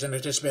 years, and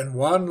it has been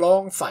one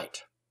long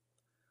fight."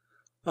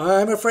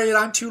 "I'm afraid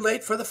I'm too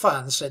late for the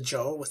fun," said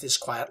Joe, with his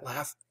quiet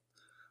laugh.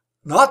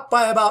 Not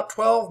by about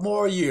 12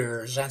 more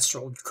years,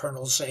 answered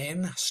Colonel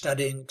Zane,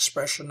 studying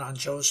expression on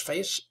Joe's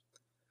face.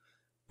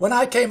 When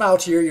I came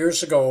out here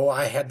years ago,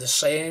 I had the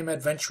same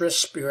adventurous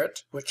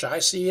spirit which I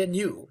see in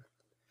you.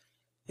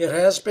 It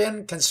has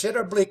been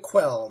considerably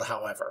quelled,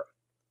 however.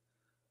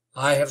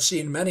 I have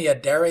seen many a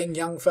daring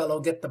young fellow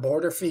get the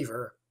border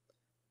fever,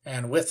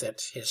 and with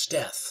it his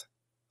death.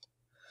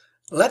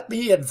 Let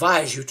me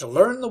advise you to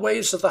learn the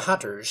ways of the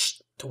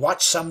hunters, to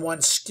watch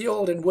someone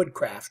skilled in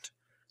woodcraft.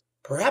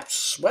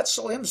 Perhaps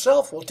Wetzel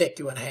himself will take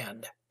you in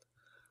hand.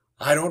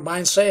 I don't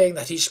mind saying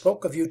that he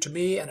spoke of you to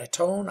me in a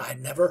tone I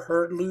never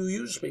heard Lew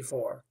use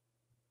before."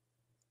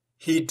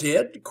 "He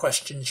did?"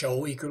 questioned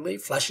Joe eagerly,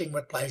 flushing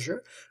with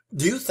pleasure.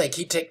 "Do you think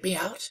he'd take me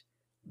out?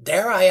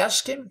 Dare I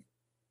ask him?"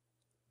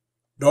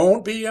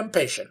 "Don't be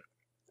impatient.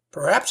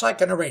 Perhaps I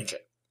can arrange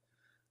it.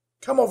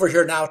 Come over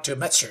here now to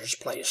Metzer's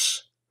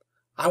place.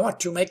 I want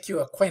to make you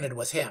acquainted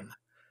with him.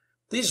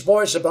 These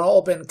boys have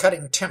all been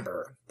cutting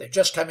timber. They've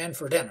just come in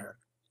for dinner.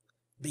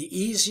 Be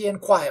easy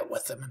and quiet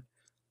with them,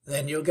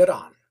 then you'll get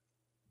on."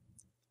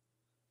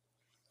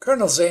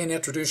 Colonel Zane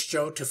introduced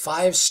Joe to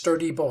 5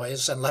 sturdy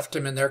boys and left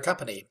him in their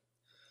company.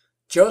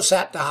 Joe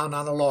sat down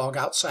on a log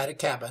outside a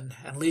cabin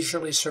and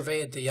leisurely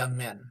surveyed the young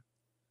men.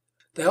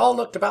 They all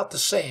looked about the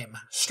same,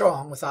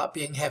 strong without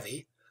being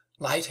heavy,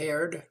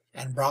 light-haired,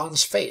 and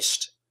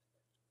bronze-faced.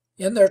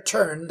 In their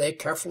turn they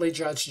carefully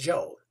judged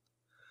Joe.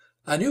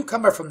 A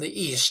newcomer from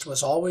the East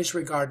was always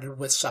regarded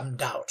with some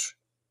doubt.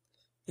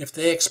 If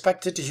they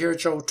expected to hear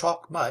Joe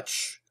talk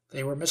much,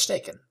 they were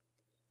mistaken.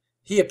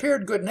 He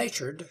appeared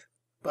good-natured,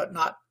 but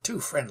not too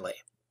friendly.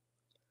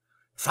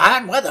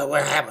 "Fine weather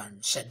we're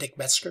having," said Dick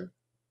Metzger.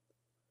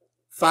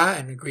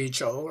 "Fine," agreed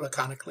Joe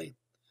laconically.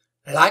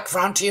 "Like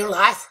frontier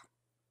life?"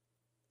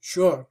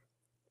 "Sure."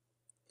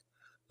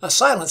 A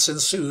silence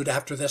ensued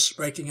after this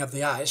breaking of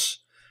the ice.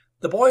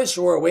 The boys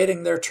were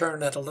awaiting their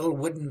turn at a little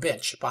wooden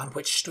bench upon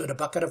which stood a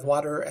bucket of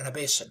water and a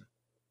basin.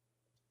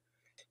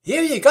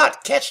 "Here you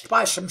got catched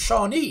by some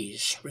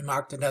Shawnees,"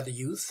 remarked another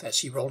youth as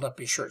he rolled up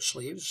his shirt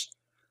sleeves.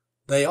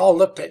 They all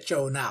looked at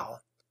Joe now.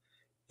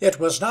 It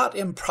was not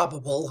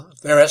improbable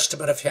their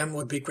estimate of him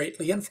would be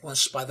greatly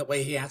influenced by the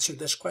way he answered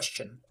this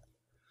question.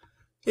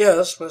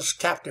 "Yes, was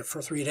captive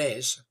for 3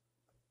 days."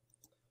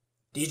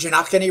 "Did you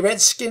knock any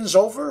redskins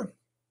over?"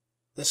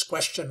 This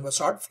question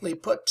was artfully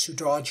put to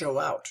draw Joe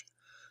out.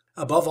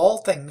 Above all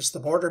things,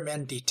 the border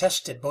men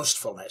detested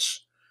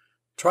boastfulness.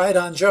 Tried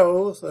on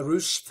Joe, the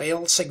ruse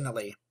failed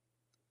signally.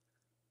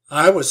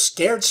 "I was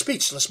scared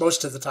speechless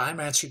most of the time,"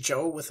 answered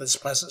Joe with his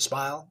pleasant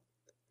smile.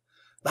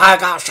 "By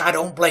gosh, I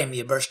don't blame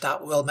you," burst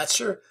out Will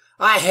Metzer.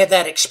 "I had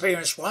that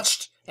experience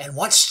onct, and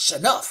onct's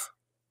enough."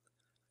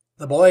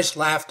 The boys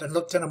laughed and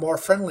looked in a more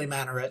friendly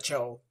manner at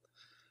Joe.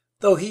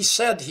 Though he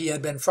said he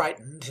had been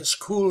frightened, his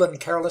cool and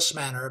careless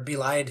manner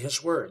belied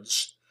his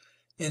words.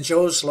 In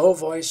Joe's low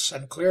voice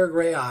and clear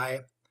gray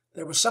eye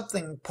there was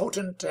something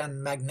potent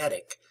and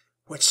magnetic,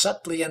 which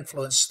subtly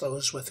influenced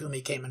those with whom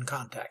he came in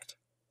contact.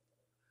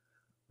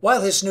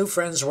 While his new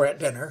friends were at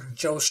dinner,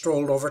 Joe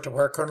strolled over to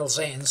where Colonel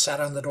Zane sat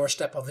on the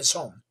doorstep of his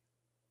home.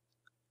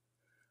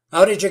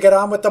 "How did you get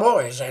on with the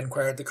boys?"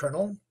 inquired the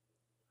colonel.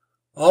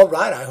 "All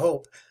right, I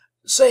hope.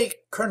 Say,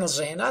 Colonel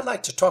Zane, I'd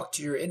like to talk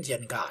to your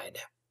Indian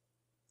guide."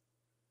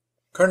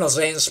 Colonel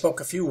Zane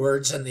spoke a few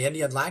words in the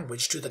Indian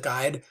language to the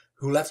guide,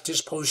 who left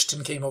his post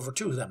and came over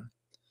to them.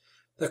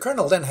 The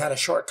colonel then had a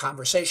short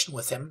conversation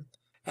with him,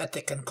 at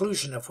the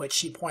conclusion of which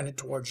he pointed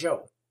toward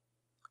Joe.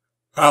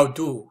 "How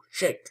do,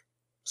 shake,"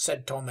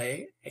 said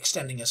Tome,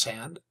 extending his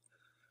hand.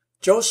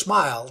 Joe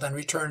smiled and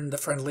returned the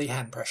friendly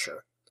hand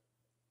pressure.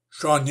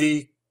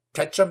 "Shawnee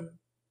catch 'em?"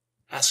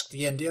 asked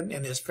the Indian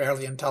in his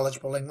fairly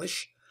intelligible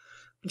English.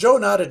 Joe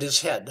nodded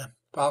his head,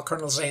 while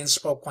Colonel Zane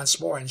spoke once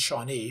more in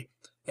Shawnee,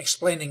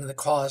 explaining the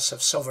cause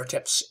of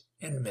Silvertip's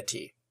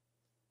enmity.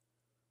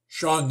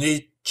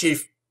 "Shawnee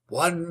chief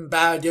one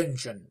bad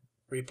Injun,"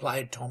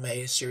 replied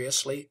Tome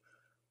seriously.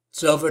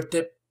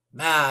 "Silvertip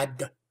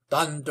mad,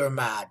 thunder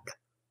mad.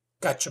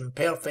 Catch 'em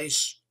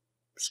paleface,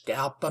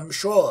 scalp 'em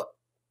sure."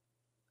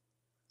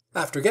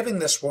 After giving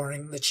this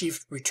warning, the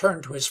chief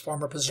returned to his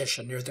former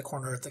position near the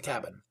corner of the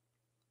cabin.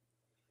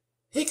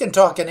 "He can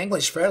talk in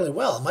English fairly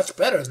well, much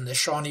better than the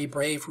Shawnee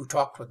brave who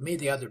talked with me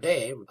the other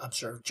day,"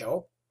 observed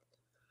Joe.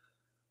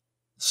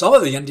 "Some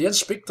of the Indians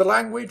speak the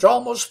language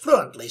almost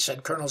fluently,"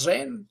 said Colonel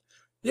Zane.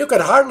 "You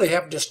could hardly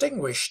have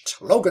distinguished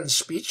Logan's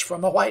speech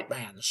from a white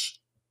man's.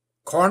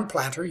 Corn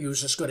Planter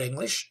uses good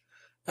English,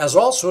 as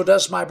also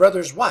does my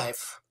brother's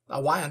wife,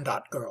 a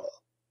Wyandot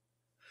girl."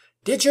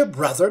 "Did your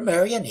brother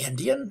marry an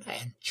Indian?"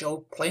 And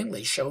Joe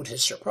plainly showed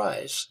his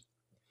surprise.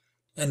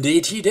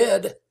 "Indeed he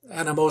did,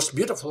 and a most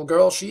beautiful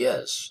girl she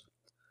is.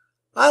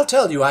 I'll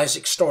tell you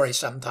Isaac's story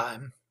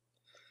sometime.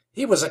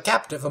 He was a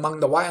captive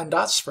among the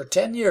Wyandots for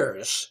 10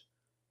 years.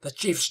 The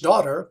chief's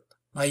daughter,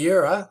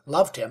 Mayura,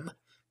 loved him,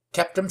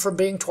 kept him from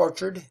being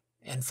tortured,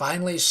 and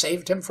finally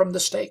saved him from the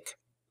stake."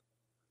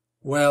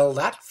 "Well,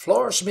 that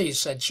floors me,"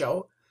 said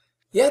Joe.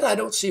 "Yet I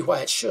don't see why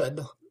it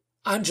should.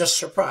 I'm just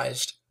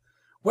surprised.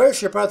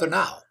 Where's your brother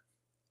now?"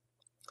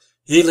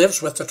 "He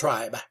lives with the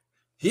tribe.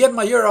 He and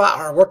Mayura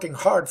are working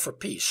hard for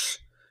peace.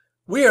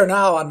 We are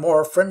now on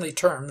more friendly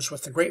terms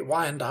with the great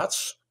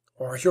Wyandots,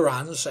 or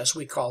Hurons, as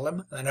we call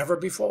them, than ever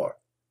before."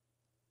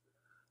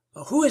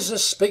 "Who is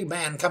this big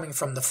man coming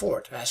from the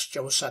fort?" asked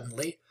Joe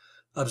suddenly,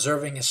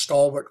 observing a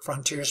stalwart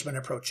frontiersman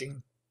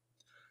approaching.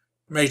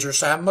 "Major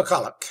Sam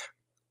McCulloch.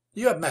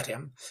 You have met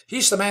him.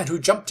 He's the man who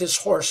jumped his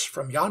horse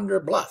from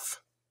yonder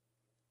bluff."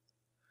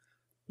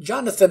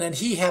 "Jonathan and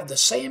he have the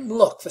same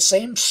look, the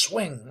same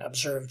swing,"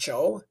 observed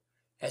Joe,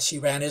 as he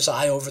ran his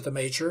eye over the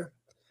major.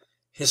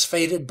 His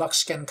faded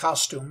buckskin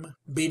costume,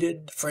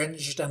 beaded,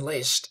 fringed, and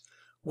laced,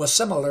 was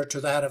similar to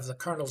that of the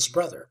colonel's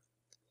brother.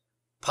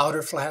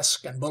 Powder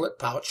flask and bullet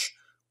pouch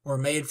were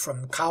made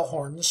from cow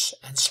horns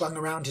and slung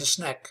around his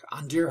neck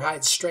on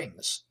deerhide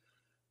strings.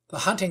 The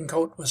hunting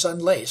coat was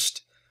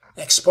unlaced,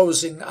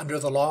 exposing under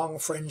the long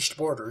fringed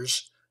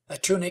borders a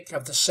tunic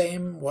of the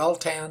same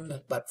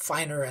well-tanned but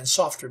finer and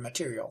softer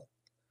material.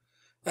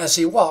 As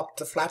he walked,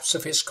 the flaps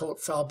of his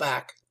coat fell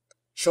back,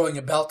 showing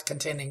a belt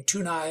containing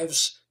 2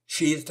 knives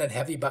sheathed in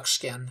heavy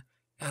buckskin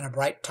and a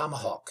bright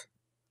tomahawk.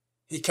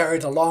 He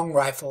carried a long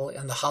rifle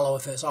in the hollow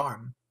of his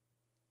arm.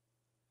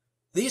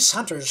 "These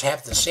hunters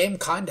have the same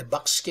kind of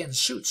buckskin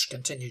suits,"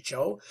 continued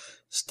Joe.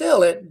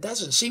 "Still, it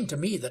doesn't seem to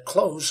me the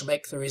clothes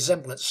make the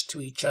resemblance to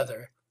each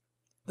other.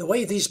 The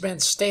way these men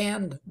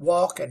stand,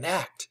 walk, and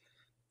act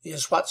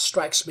is what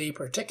strikes me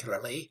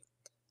particularly,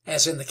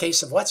 as in the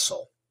case of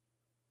Wetzel."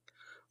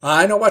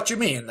 "I know what you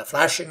mean. The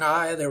flashing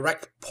eye, the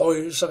erect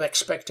poise of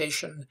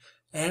expectation,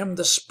 and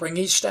the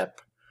springy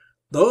step.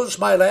 Those,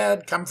 my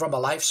lad, come from a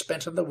life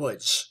spent in the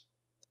woods.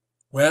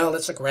 Well,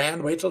 it's a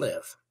grand way to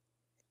live."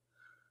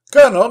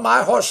 "Colonel,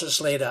 my horse is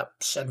laid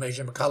up," said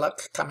Major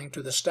McCulloch, coming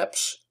to the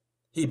steps.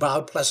 He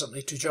bowed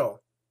pleasantly to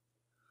Joe.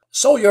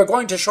 "So you're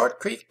going to Short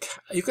Creek?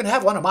 You can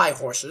have one of my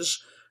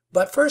horses,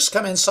 but first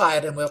come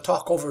inside and we'll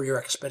talk over your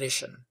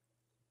expedition."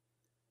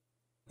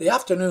 The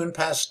afternoon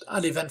passed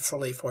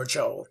uneventfully for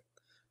Joe.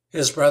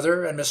 His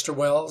brother and Mr.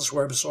 Wells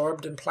were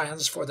absorbed in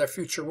plans for their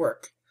future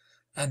work,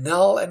 and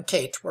Nell and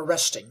Kate were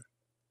resting.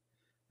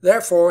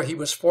 Therefore he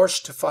was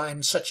forced to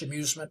find such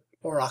amusement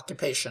or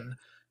occupation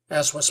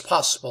as was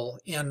possible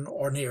in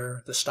or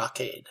near the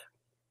stockade.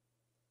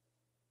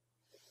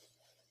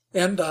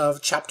 End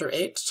of Chapter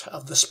 8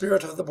 of The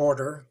Spirit of the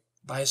Border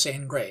by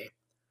Zane Grey.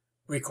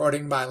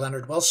 Recording by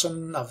Leonard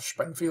Wilson of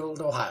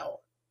Springfield, Ohio.